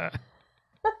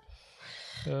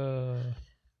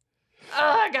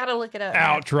 I gotta look it up.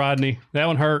 Ouch, Rodney. That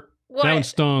one hurt. What? That one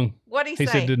stung. What'd he say? He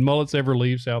said, did mullets ever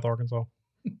leave South Arkansas?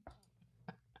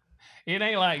 It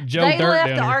ain't like Joe They Dirt left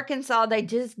down here. Arkansas. They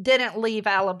just didn't leave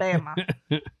Alabama.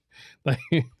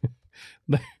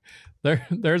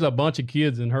 There's a bunch of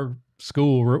kids in her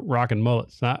school rocking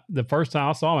mullets. The first time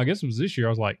I saw them, I guess it was this year, I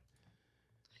was like,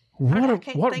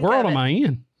 what world am I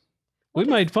in? We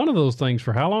made fun of those things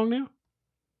for how long now?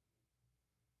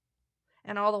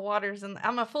 And all the waters. And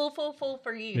I'm a fool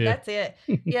for you. Yeah. That's it.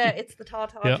 Yeah, it's the tall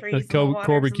Yep, trees.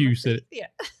 Corby Q said it. Yeah.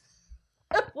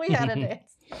 We had a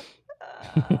dance.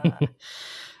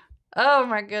 Oh,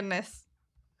 my goodness.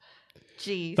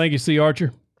 Jeez. Thank you, C.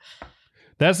 Archer.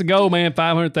 That's the goal, man.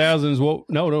 500,000 is what.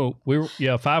 No.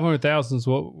 500,000 is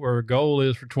what our goal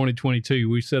is for 2022.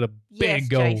 We set a big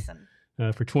goal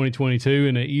for 2022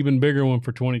 and an even bigger one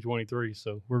for 2023.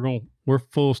 So we're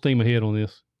full steam ahead on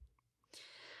this.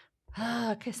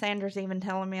 Cassandra's even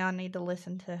telling me I need to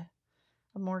listen to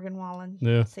a Morgan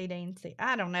Wallen CD and see.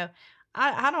 I don't know.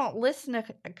 I don't listen to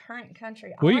a current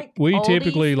country. I We like we oldies.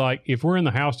 typically, like, if we're in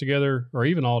the house together or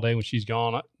even all day when she's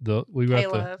gone, we've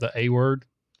got the A word,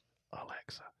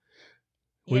 Alexa.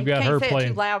 Yeah, We've got you her can't say playing.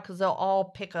 it too loud because they'll all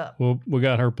pick up. Well, we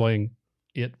got her playing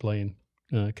Kayla.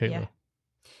 Yeah.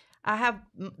 I have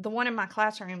the one in my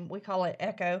classroom. We call it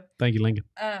Echo. Thank you, Lincoln.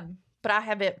 But I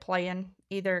have it playing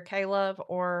either K-Love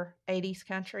or 80s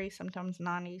country, sometimes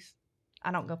 90s.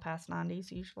 I don't go past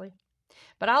 90s usually.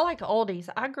 But I like oldies.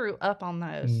 I grew up on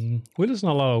those. We listen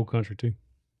to a lot of old country too.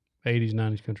 80s,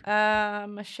 90s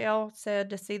country. Michelle said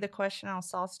to see the question on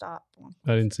Saw Stop one.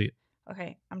 I didn't see it.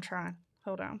 Okay, I'm trying.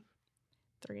 Hold on.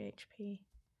 3 HP.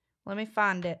 Let me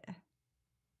find it.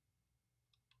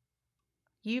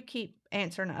 You keep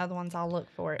answering the other ones. I'll look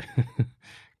for it.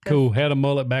 Cool. Had a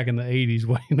mullet back in the 80s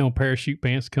waiting on parachute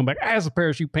pants to come back. I had some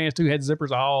parachute pants too. Had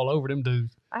zippers all over them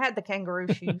dudes. I had the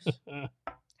kangaroo shoes.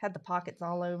 Had the pockets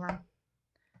all over them.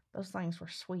 Those things were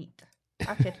sweet.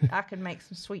 I could make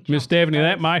some sweet. Miss Stephanie,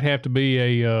 that might have to be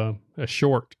a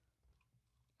short.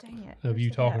 Dang it! Of you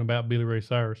talking about Billy Ray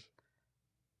Cyrus.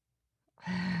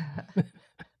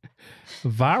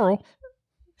 Viral.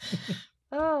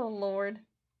 Oh Lord!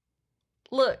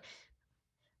 Look,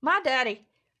 my daddy.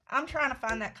 I'm trying to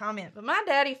find that comment, but my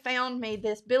daddy found me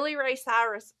this Billy Ray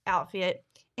Cyrus outfit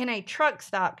in a truck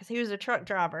stop because he was a truck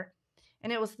driver,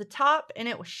 and it was the top and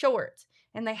it was shorts,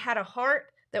 and they had a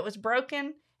heart that was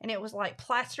broken. And it was like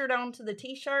plastered onto the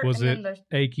t-shirt. Was and it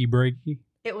achy breaky?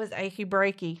 It was achy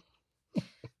breaky.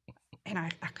 And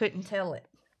I couldn't tell it.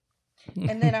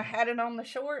 And then I had it on the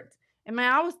shorts. And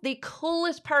man, I was the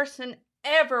coolest person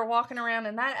ever walking around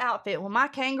in that outfit with my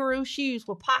kangaroo shoes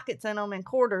with pockets in them and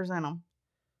quarters in them.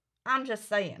 I'm just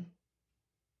saying.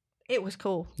 It was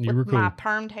cool. You were cool. My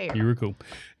permed hair. You were cool.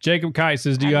 Jacob Kite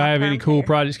says, do you have any cool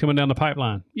projects coming down the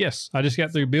pipeline? Yes. I just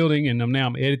got through building and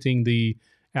I'm editing the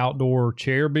outdoor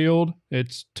chair build.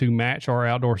 It's to match our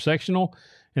outdoor sectional.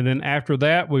 And then after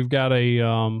that, we've got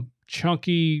a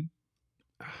chunky,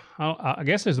 I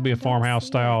guess this will be a farmhouse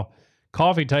style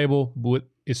coffee table with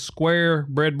it's square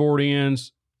breadboard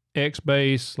ends, X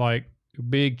base, like a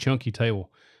big chunky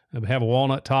table. It'll have a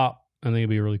walnut top, and then it'll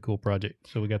be a really cool project.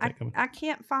 So we got that coming. I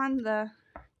can't find the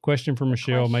question from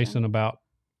Michelle Mason about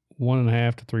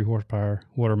 1.5 to 3 horsepower.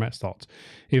 What are Matt's thoughts?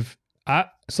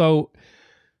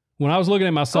 When I was looking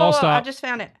at my saw stop, I just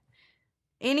found it.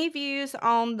 Any views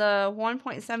on the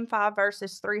 1.75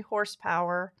 versus 3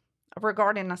 horsepower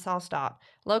regarding a saw stop?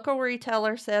 Local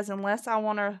retailer says unless I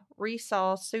want to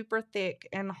resaw super thick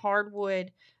and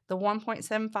hardwood, the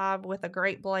 1.75 with a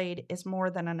great blade is more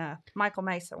than enough. Michael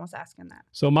Mason was asking that.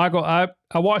 So Michael, I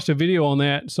watched a video on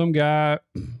that. Some guy,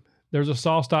 there's a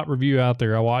saw stop review out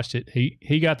there. I watched it.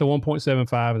 He got the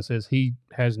 1.75 and says he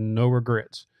has no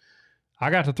regrets. I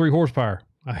got the 3 horsepower.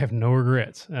 I have no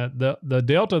regrets. The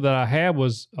Delta that I had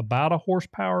was about a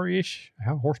horsepower-ish,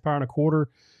 a horsepower and a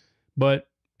quarter, but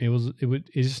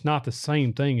it's just not the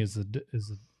same thing as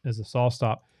the saw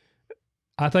stop.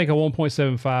 I think a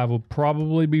 1.75 will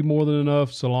probably be more than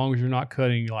enough so long as you're not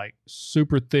cutting like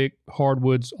super thick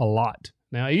hardwoods a lot.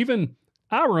 Now, even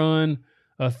I run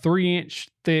a 3-inch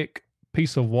thick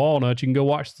piece of walnut. You can go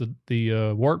watch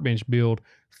the Workbench build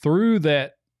through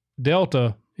that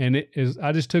Delta. And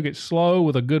I just took it slow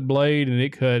with a good blade and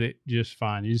it cut it just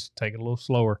fine. You just take it a little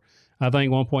slower. I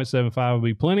think 1.75 will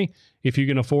be plenty. If you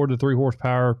can afford the 3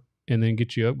 horsepower and then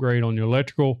get you upgrade on your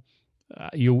electrical,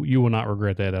 you will not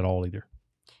regret that at all either.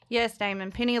 Yes,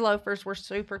 Damon. Penny loafers were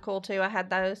super cool too. I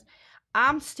had those.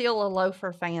 I'm still a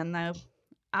loafer fan though.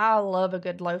 I love a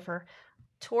good loafer.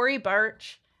 Tory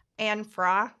Burch and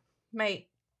Fry make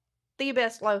the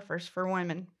best loafers for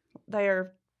women. They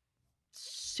are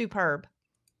superb.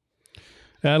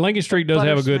 Lincoln Street does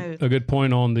have a good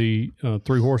point on the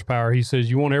 3 horsepower. He says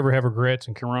you won't ever have regrets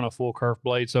and can run a full kerf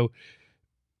blade. So,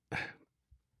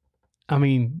 I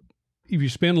mean, if you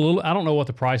spend a little, I don't know what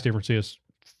the price difference is,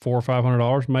 $400 or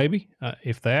 $500 maybe,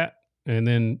 if that, and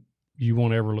then you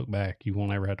won't ever look back. You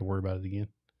won't ever have to worry about it again.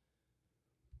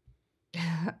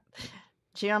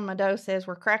 Jim Mado says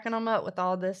we're cracking them up with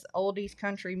all this oldies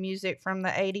country music from the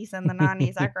 80s and the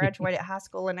 90s. I graduated high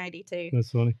school in 82.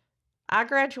 That's funny. I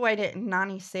graduated in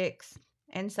 96.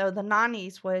 And so the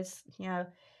 90s was,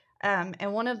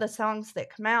 and one of the songs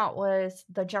that come out was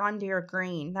the John Deere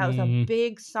Green. That was a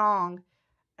big song.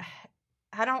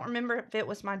 I don't remember if it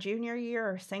was my junior year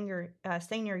or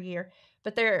senior year,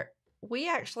 but I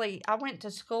went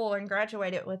to school and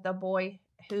graduated with a boy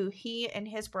who he and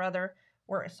his brother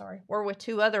were with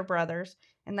 2 other brothers,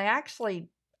 and they actually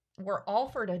were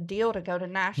offered a deal to go to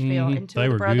Nashville, and 2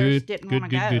 of the brothers didn't want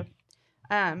to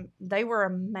go. They were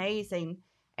amazing.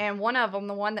 And one of them,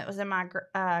 the one that was in my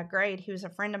grade, he was a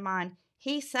friend of mine.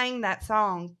 He sang that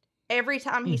song. Every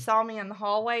time he saw me in the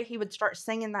hallway, he would start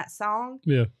singing that song.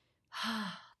 Yeah.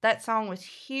 That song was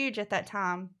huge at that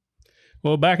time.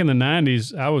 Well, back in the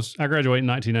 90s, I graduated in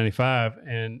 1995,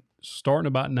 and starting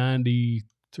about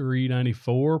 93,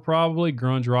 94, probably,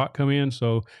 grunge rock come in.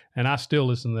 So, and I still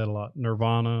listen to that a lot.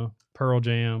 Nirvana, Pearl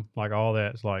Jam, like all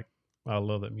that. It's like, I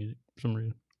love that music for some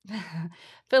reason.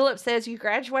 Philip says, you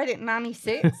graduated in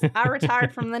 96? I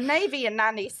retired from the Navy in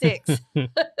 96.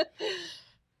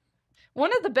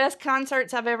 One of the best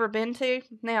concerts I've ever been to.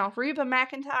 Now, Reba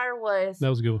McEntire was... That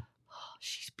was a good one. Oh,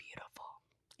 she's beautiful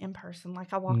in person.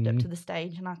 Like, I walked up to the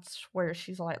stage, and I swear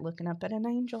she's like looking up at an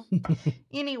angel.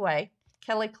 Anyway,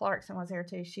 Kelly Clarkson was there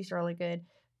too. She's really good.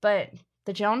 But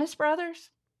the Jonas Brothers,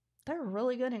 they're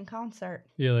really good in concert.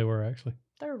 Yeah, they were actually.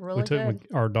 They're really good. We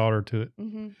took our daughter to it.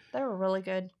 They were really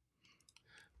good.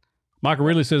 Michael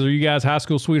Ridley says, are you guys high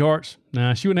school sweethearts?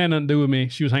 Nah, she wouldn't have nothing to do with me.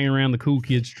 She was hanging around the cool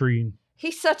kids tree.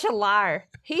 He's such a liar.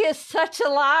 He is such a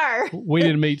liar. We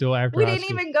didn't meet till after high school. We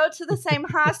didn't even go to the same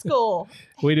high school.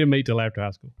 We didn't meet till after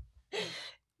high school.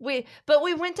 But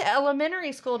we went to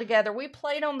elementary school together. We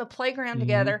played on the playground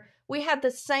together. We had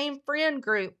the same friend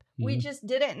group. We just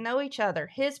didn't know each other.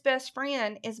 His best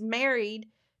friend is married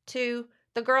to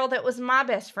the girl that was my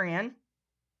best friend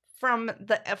from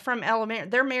elementary.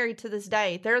 They're married to this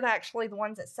day. They're actually the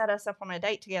ones that set us up on a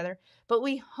date together. But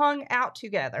we hung out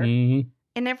together and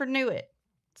never knew it.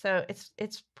 So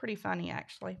it's pretty funny,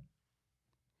 actually.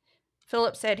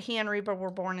 Philip said he and Reba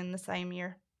were born in the same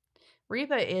year.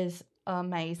 Reba is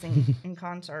amazing in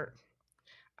concert.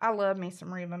 I love me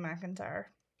some Reba McEntire.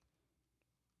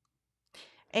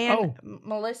 And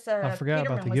Melissa I forgot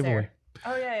Peterman about the was giveaway. there.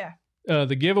 Oh, yeah.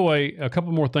 The giveaway, a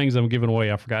couple more things I'm giving away.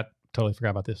 Totally forgot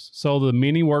about this. So the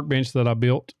mini workbench that I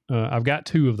built, I've got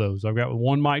two of those. I've got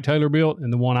one Mike Taylor built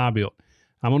and the one I built.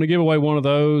 I'm going to give away one of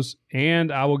those,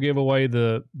 and I will give away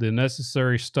the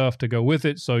necessary stuff to go with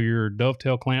it. So your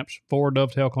dovetail clamps, 4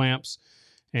 dovetail clamps,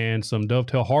 and some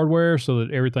dovetail hardware so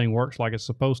that everything works like it's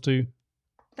supposed to.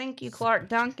 Thank you, Clark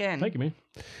Duncan. Thank you, man.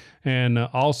 And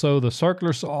also the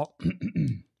circular saw,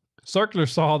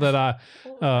 that I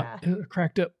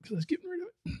cracked up because I was getting rid of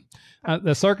it.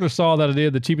 The circular saw that I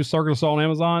did, the cheapest circular saw on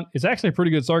Amazon, it's actually a pretty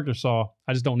good circular saw.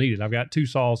 I just don't need it. I've got 2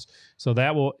 saws. So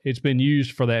it's been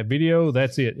used for that video.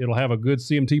 That's it. It'll have a good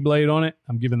CMT blade on it.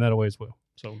 I'm giving that away as well.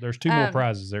 So there's 2 more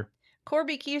prizes there.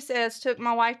 Corby Q says, took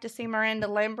my wife to see Miranda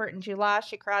Lambert in July.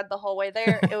 She cried the whole way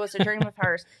there. It was a dream of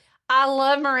hers. I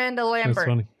love Miranda Lambert. That's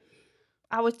funny.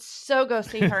 I would so go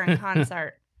see her in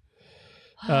concert.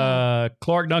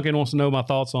 Clark Duncan wants to know my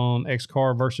thoughts on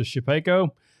X-Carve versus Shapeco.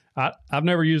 I've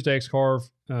never used X-Carve.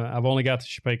 I've only got the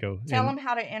Shapeco. Tell them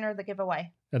how to enter the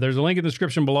giveaway. There's a link in the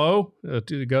description below.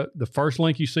 The first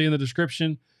link you see in the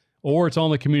description, or it's on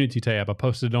the community tab. I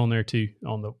posted it on there too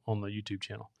on the YouTube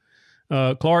channel.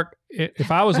 Clark,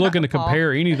 if I was looking to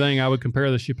compare anything, I would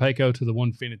compare the Shapeco to the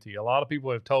Onefinity. A lot of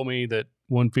people have told me that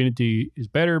Onefinity is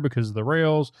better because of the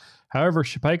rails. However,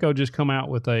 Shapeco just come out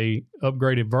with a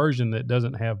upgraded version that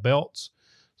doesn't have belts.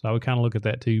 So I would kind of look at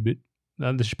that too. But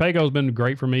the Shapeco has been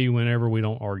great for me whenever we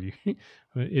don't argue.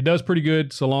 It does pretty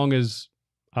good so long as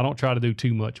I don't try to do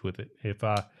too much with it. If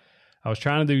I was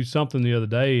trying to do something the other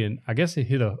day, and I guess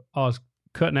I was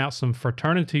cutting out some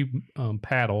fraternity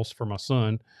paddles for my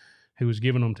son, who was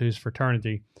giving them to his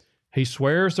fraternity. He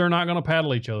swears they're not going to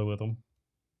paddle each other with them.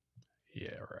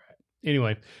 Yeah, right.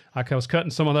 Anyway, I was cutting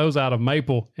some of those out of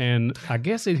maple, and I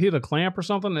guess it hit a clamp or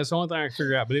something. That's the only thing I could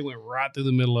figure out, but it went right through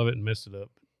the middle of it and messed it up.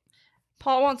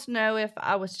 Paul wants to know if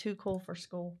I was too cool for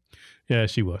school. Yeah,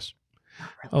 she was.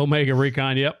 Really? Omega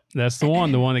Recon, yep. That's the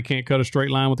one that can't cut a straight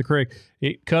line with the Craig.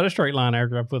 It cut a straight line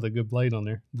after I put the good blade on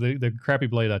there. The crappy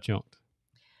blade I chunked.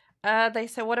 They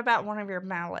said, what about one of your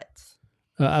mallets?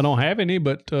 I don't have any,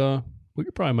 but we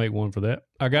could probably make one for that.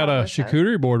 I got a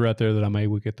charcuterie board right there that I made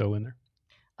we could throw in there.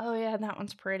 Oh, yeah, that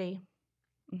one's pretty.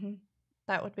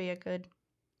 That would be a good.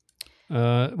 We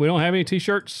don't have any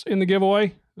T-shirts in the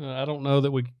giveaway. I don't know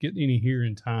that we could get any here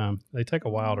in time. They take a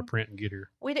while to print and get here.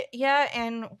 Yeah,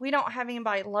 and we don't have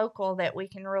anybody local that we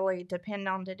can really depend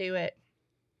on to do it.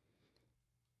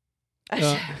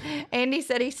 Andy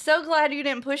said he's so glad you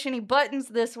didn't push any buttons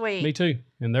this week. Me too.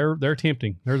 And they're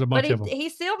tempting. There's a bunch of them. He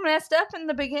still messed up in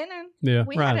the beginning. Yeah,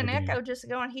 we had an echo just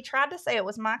going. He tried to say it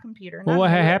was my computer. Well, what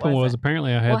happened was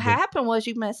apparently I had. What happened was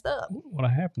you messed up. What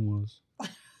happened was.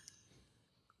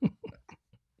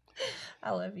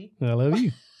 I love you. I love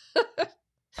you.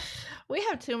 We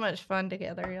have too much fun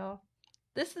together, y'all.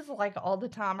 This is like all the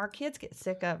time. Our kids get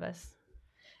sick of us.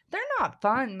 They're not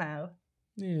fun though.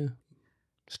 Yeah.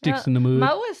 Sticks in the mud.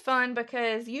 Mo is fun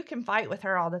because you can fight with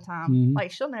her all the time. Mhm.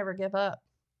 Like, she'll never give up.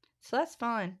 So that's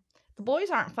fun. The boys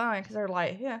aren't fun because they're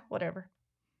like, yeah, whatever.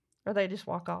 Or they just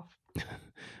walk off.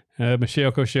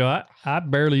 Michelle Cochelle, I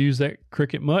barely use that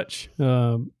Cricut much.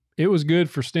 It was good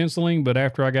for stenciling, but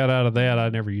after I got out of that, I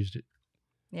never used it.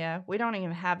 Yeah, we don't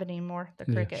even have it anymore,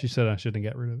 the Yeah, Cricut. she said I shouldn't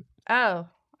have got rid of it. Oh,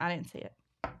 I didn't see it.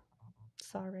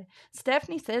 Sorry.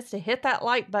 Stephanie says to hit that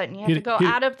like button. You have to go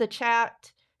out of the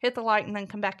chat, hit the like, and then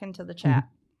come back into the chat.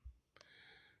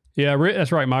 Yeah,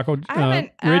 that's right, Michael.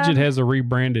 Rigid has a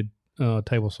rebranded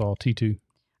table saw, T2.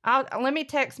 Let me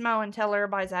text Mo and tell her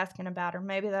everybody's asking about her.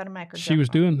 Maybe that'll make her She was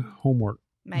doing homework.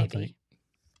 Maybe.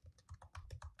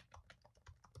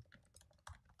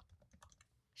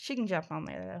 She can jump on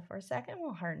there, though, for a second.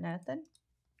 Won't hurt nothing.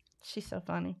 She's so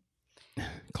funny.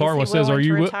 Clark says, "Are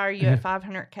you retire you at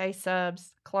 500K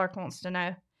subs?" Clark wants to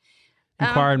know.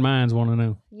 Inquired minds want to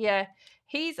know. Yeah,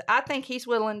 I think he's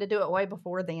willing to do it way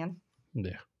before then.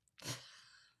 Yeah.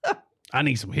 I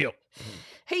need some help.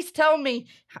 He's told me,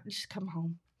 just come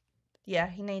home. Yeah,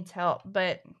 he needs help,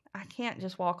 but I can't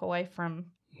just walk away from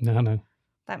that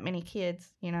many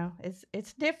kids. You know,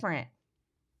 it's different.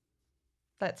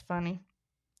 That's funny.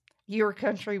 You were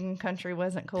country when country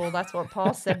wasn't cool. That's what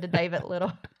Paul said to David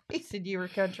Little. He said you were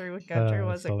country when country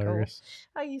wasn't cool.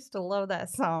 I used to love that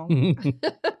song.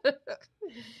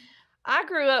 I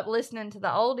grew up listening to the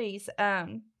oldies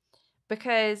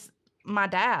because my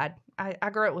dad, I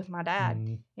grew up with my dad,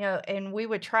 you know, and we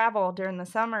would travel during the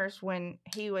summers when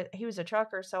he was a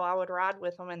trucker, so I would ride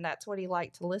with him, and that's what he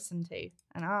liked to listen to,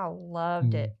 and I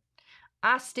loved it.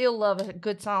 I still love a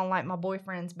good song like My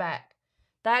Boyfriend's Back.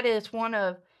 That is one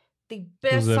of the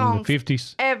best songs in the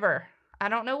 50s? Ever. I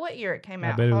don't know what year it came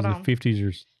out. I bet it was the 50s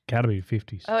or gotta be the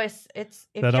 50s. Oh, it's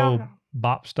that old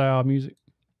bop style music.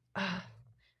 I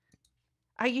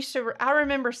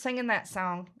remember singing that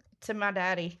song to my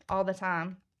daddy all the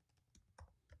time.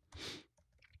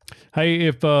 Hey,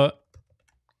 if y'all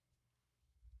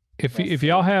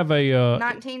have a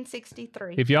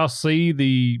 1963, if y'all see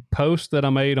the post that I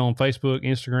made on Facebook,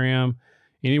 Instagram,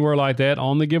 anywhere like that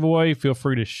on the giveaway, feel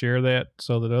free to share that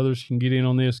so that others can get in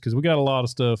on this, because we got a lot of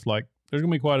stuff. Like, there's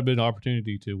gonna be quite a bit of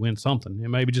opportunity to win something. It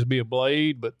maybe just be a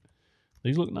blade, but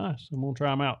these look nice. I'm gonna try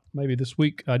them out maybe this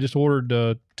week. I just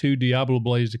ordered 2 Diablo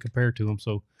blades to compare to them,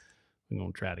 so I'm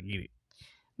gonna try to get it.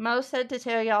 Mo said to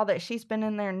tell y'all that she's been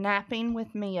in there napping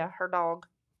with Mia, her dog.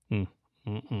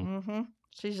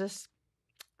 She's just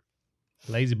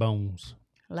lazy bones.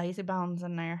 Lazy bones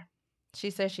in there.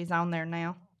 She says she's on there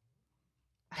now.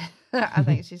 I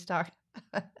think she's talking.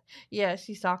 Yeah,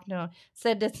 she's talking to him.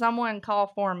 Said, did someone call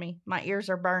for me? My ears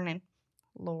are burning.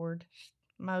 Lord,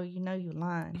 Mo, you know you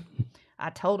lying. I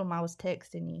told him I was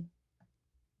texting you.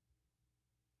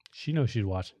 She knows she's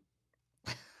watching.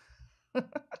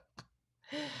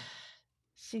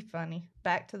 She funny.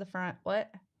 Back to the front. What?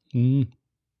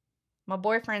 My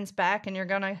boyfriend's back and you're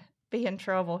going to be in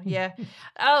trouble. Yeah.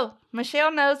 Oh,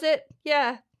 Michelle knows it.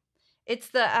 Yeah. It's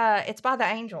by the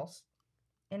Angels.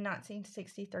 In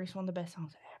 1963, it's one of the best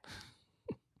songs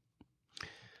ever.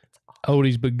 Awesome.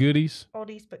 Oldies but goodies.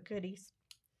 Oldies but goodies.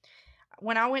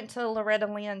 When I went to Loretta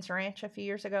Lynn's ranch a few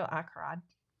years ago, I cried.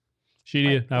 She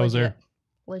did. I was there.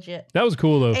 Legit. That was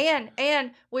cool though.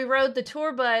 And we rode the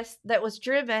tour bus that was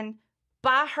driven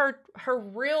by her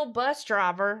real bus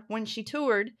driver when she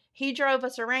toured. He drove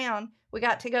us around. We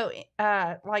got to go,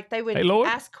 like they would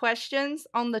ask questions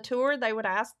on the tour. They would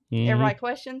ask everybody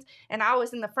questions. And I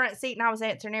was in the front seat and I was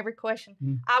answering every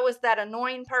question. I was that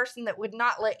annoying person that would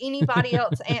not let anybody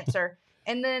else answer.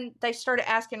 And then they started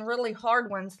asking really hard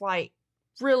ones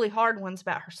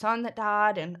about her son that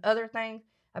died and other things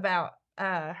about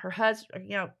her husband,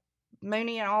 you know,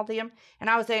 Mooney and all them. And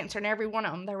I was answering every one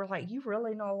of them. They were like, you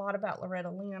really know a lot about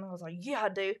Loretta Lynn. I was like, yeah, I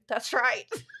do. That's right.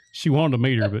 She wanted to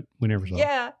meet her, but we never saw her.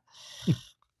 Yeah.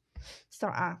 So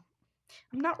I'm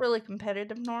not really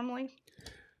competitive normally.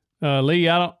 Lee,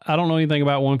 I don't know anything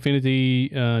about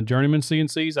Onefinity Journeyman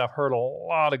CNCs. I've heard a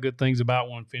lot of good things about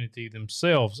Onefinity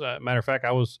themselves. Matter of fact,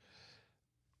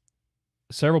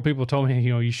 several people told me,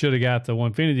 you know, you should have got the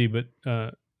Onefinity, but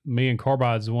me and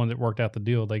Carbide's the one that worked out the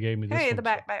deal. They gave me this. Hey, the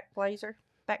backpack blazer.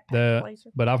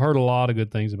 But I've heard a lot of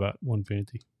good things about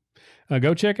Onefinity.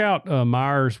 Go check out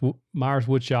Myers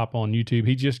Woodshop on YouTube.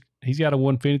 He's got a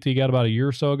Onefinity he got about a year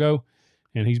or so ago,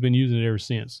 and he's been using it ever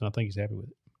since. And I think he's happy with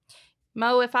it.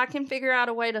 Mo, if I can figure out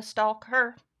a way to stalk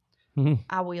her,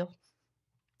 I will.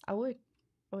 I would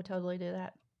totally do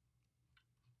that.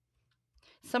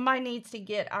 Somebody needs to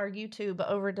get our YouTube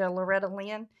over to Loretta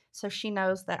Lynn so she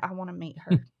knows that I want to meet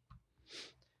her.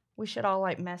 We should all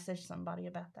message somebody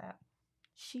about that.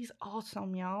 She's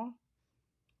awesome, y'all.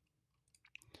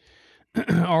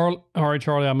 All right,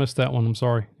 Charlie, I missed that one. I'm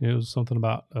sorry. It was something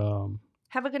about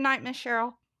Have a good night, Miss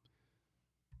Cheryl.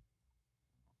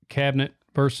 cabinet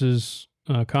versus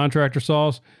contractor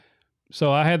saws.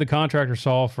 So I had the contractor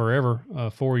saw forever,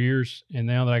 4 years, and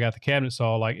now that I got the cabinet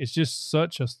saw, like it's just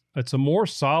it's a more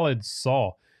solid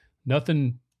saw.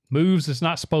 Nothing moves it's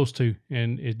not supposed to,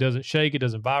 and it doesn't shake, it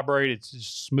doesn't vibrate. It's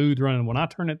just smooth running. When I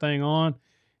turn that thing on,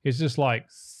 it's just like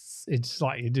it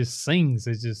just sings.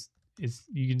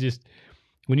 You can just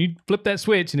when you flip that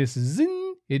switch and it's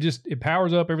zing, it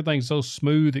powers up. Everything's so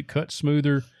smooth, it cuts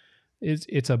smoother.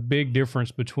 It's a big difference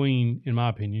between, in my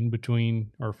opinion,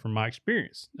 or from my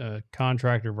experience,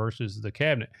 contractor versus the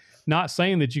cabinet. Not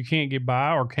saying that you can't get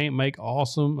by or can't make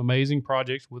awesome, amazing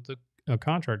projects with a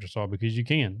contractor saw, because you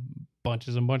can.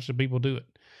 Bunches and bunches of people do it.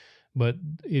 But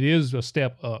it is a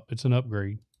step up. It's an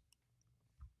upgrade.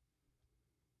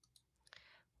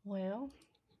 Well.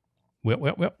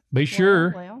 Be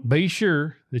sure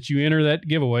that you enter that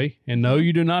giveaway, and no,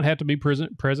 you do not have to be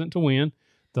present to win.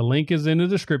 The link is in the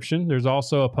description. There's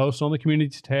also a post on the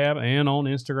community tab and on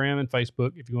Instagram and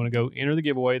Facebook. If you want to go enter the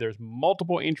giveaway, there's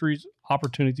multiple entries,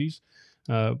 opportunities,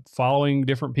 following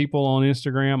different people on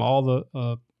Instagram, all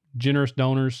the generous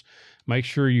donors. Make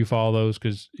sure you follow those,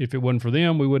 because if it wasn't for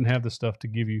them, we wouldn't have the stuff to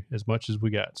give you as much as we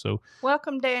got. So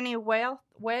welcome, Danny Weth.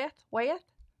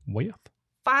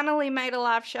 Finally made a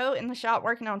live show in the shop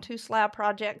working on 2 slab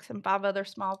projects and 5 other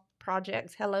small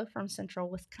projects. Hello from Central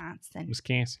Wisconsin.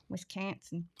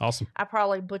 Awesome. I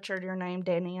probably butchered your name,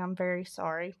 Danny. I'm very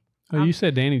sorry. Oh, you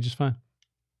said Danny just fine.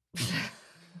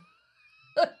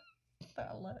 I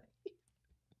love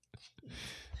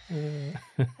it.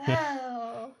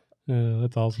 Oh.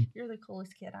 That's awesome. You're the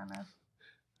coolest kid I know.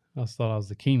 I thought I was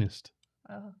the keenest.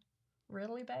 Oh,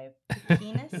 really, babe? The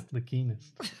keenest? The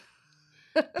keenest.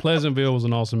 Pleasantville was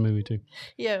an awesome movie, too.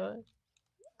 Yeah.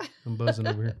 I'm buzzing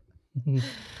over here.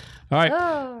 All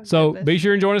right. So be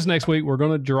sure and join us next week. We're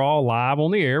going to draw live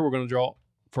on the air. We're going to draw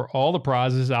for all the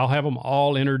prizes. I'll have them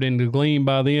all entered into Gleam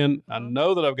by then. I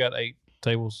know that I've got 2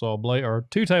 table saw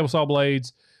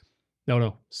blades.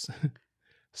 No.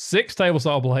 6 table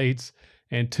saw blades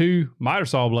and 2 miter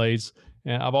saw blades.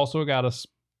 And I've also got a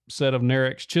set of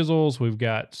Narex chisels. We've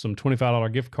got some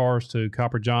 $25 gift cards to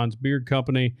Copper John's Beard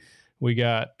Company. We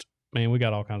got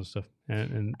all kinds of stuff.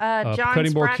 And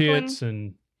cutting board kits.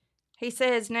 And he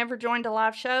says never joined a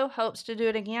live show, hopes to do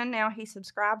it again. Now he's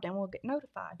subscribed and will get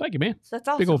notified. Thank you, man. So that's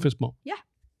awesome. Big old fist bump. Yeah.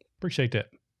 Appreciate that.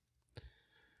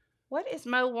 What is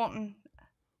Mo wanting?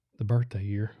 The birthday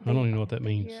year. I don't even know what that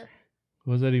means.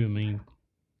 What does that even mean?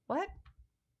 What?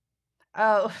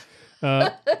 Oh.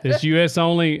 It's U.S.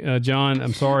 only, John.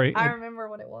 I'm sorry. I remember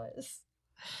what it was.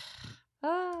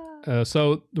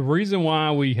 So the reason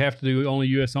why we have to do only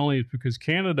U.S. only is because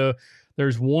Canada,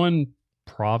 there's one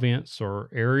province or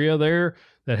area there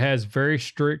that has very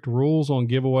strict rules on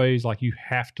giveaways. Like you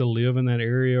have to live in that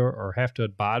area or have to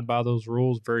abide by those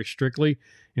rules very strictly.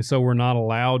 And so we're not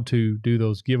allowed to do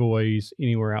those giveaways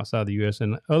anywhere outside the U.S.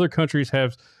 And other countries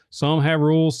some have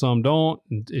rules, some don't.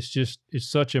 And it's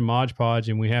such a modge podge,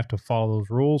 and we have to follow those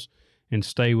rules and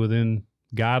stay within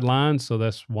guidelines. So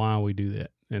that's why we do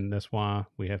that. And that's why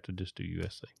we have to just do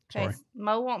USA. Sorry. Okay,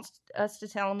 Mo wants us to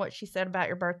tell him what she said about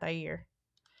your birthday year.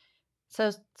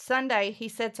 So Sunday, he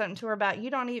said something to her about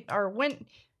when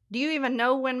do you even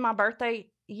know when my birthday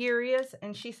year is?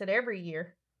 And she said every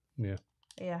year. Yeah.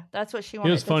 Yeah, that's what she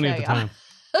wanted to say. It was funny at the time.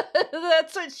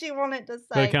 That's what she wanted to say.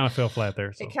 But it kind of fell flat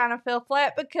there. So. It kind of fell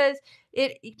flat because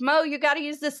Mo, you got to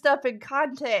use this stuff in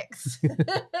context.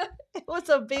 It was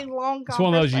a big, long conversation. It's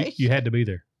one of those you had to be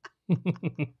there.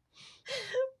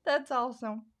 That's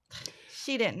awesome.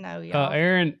 She didn't know, y'all.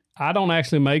 Aaron, I don't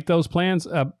actually make those plans.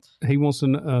 He wants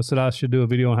to said I should do a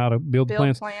video on how to build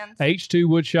plans. H2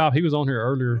 Wood Shop. He was on here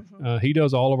earlier. Mm-hmm. He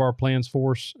does all of our plans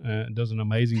for us. Does an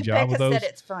amazing job with those. Said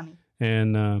it's funny.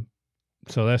 And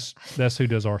so that's who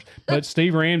does ours. But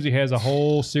Steve Ramsey has a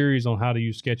whole series on how to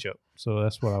use SketchUp. So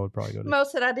that's what I would probably go to. Mo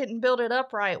said I didn't build it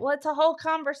up right. Well, it's a whole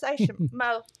conversation.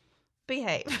 Mo,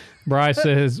 behave. Bryce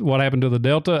says, what happened to the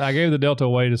Delta? I gave the Delta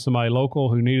away to somebody local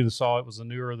who needed a saw. It was the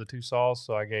newer of the 2 saws,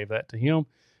 so I gave that to him,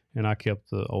 and I kept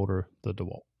the older, the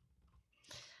DeWalt.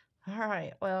 All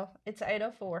right. Well, it's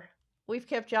 8:04. We've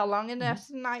kept y'all long enough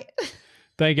tonight.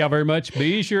 Thank y'all very much.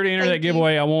 Be sure to enter that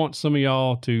giveaway. I want some of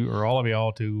y'all or all of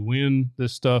y'all to win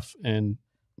this stuff and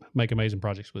make amazing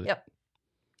projects with it. Yep.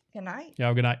 Good night. Y'all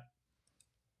have a good night.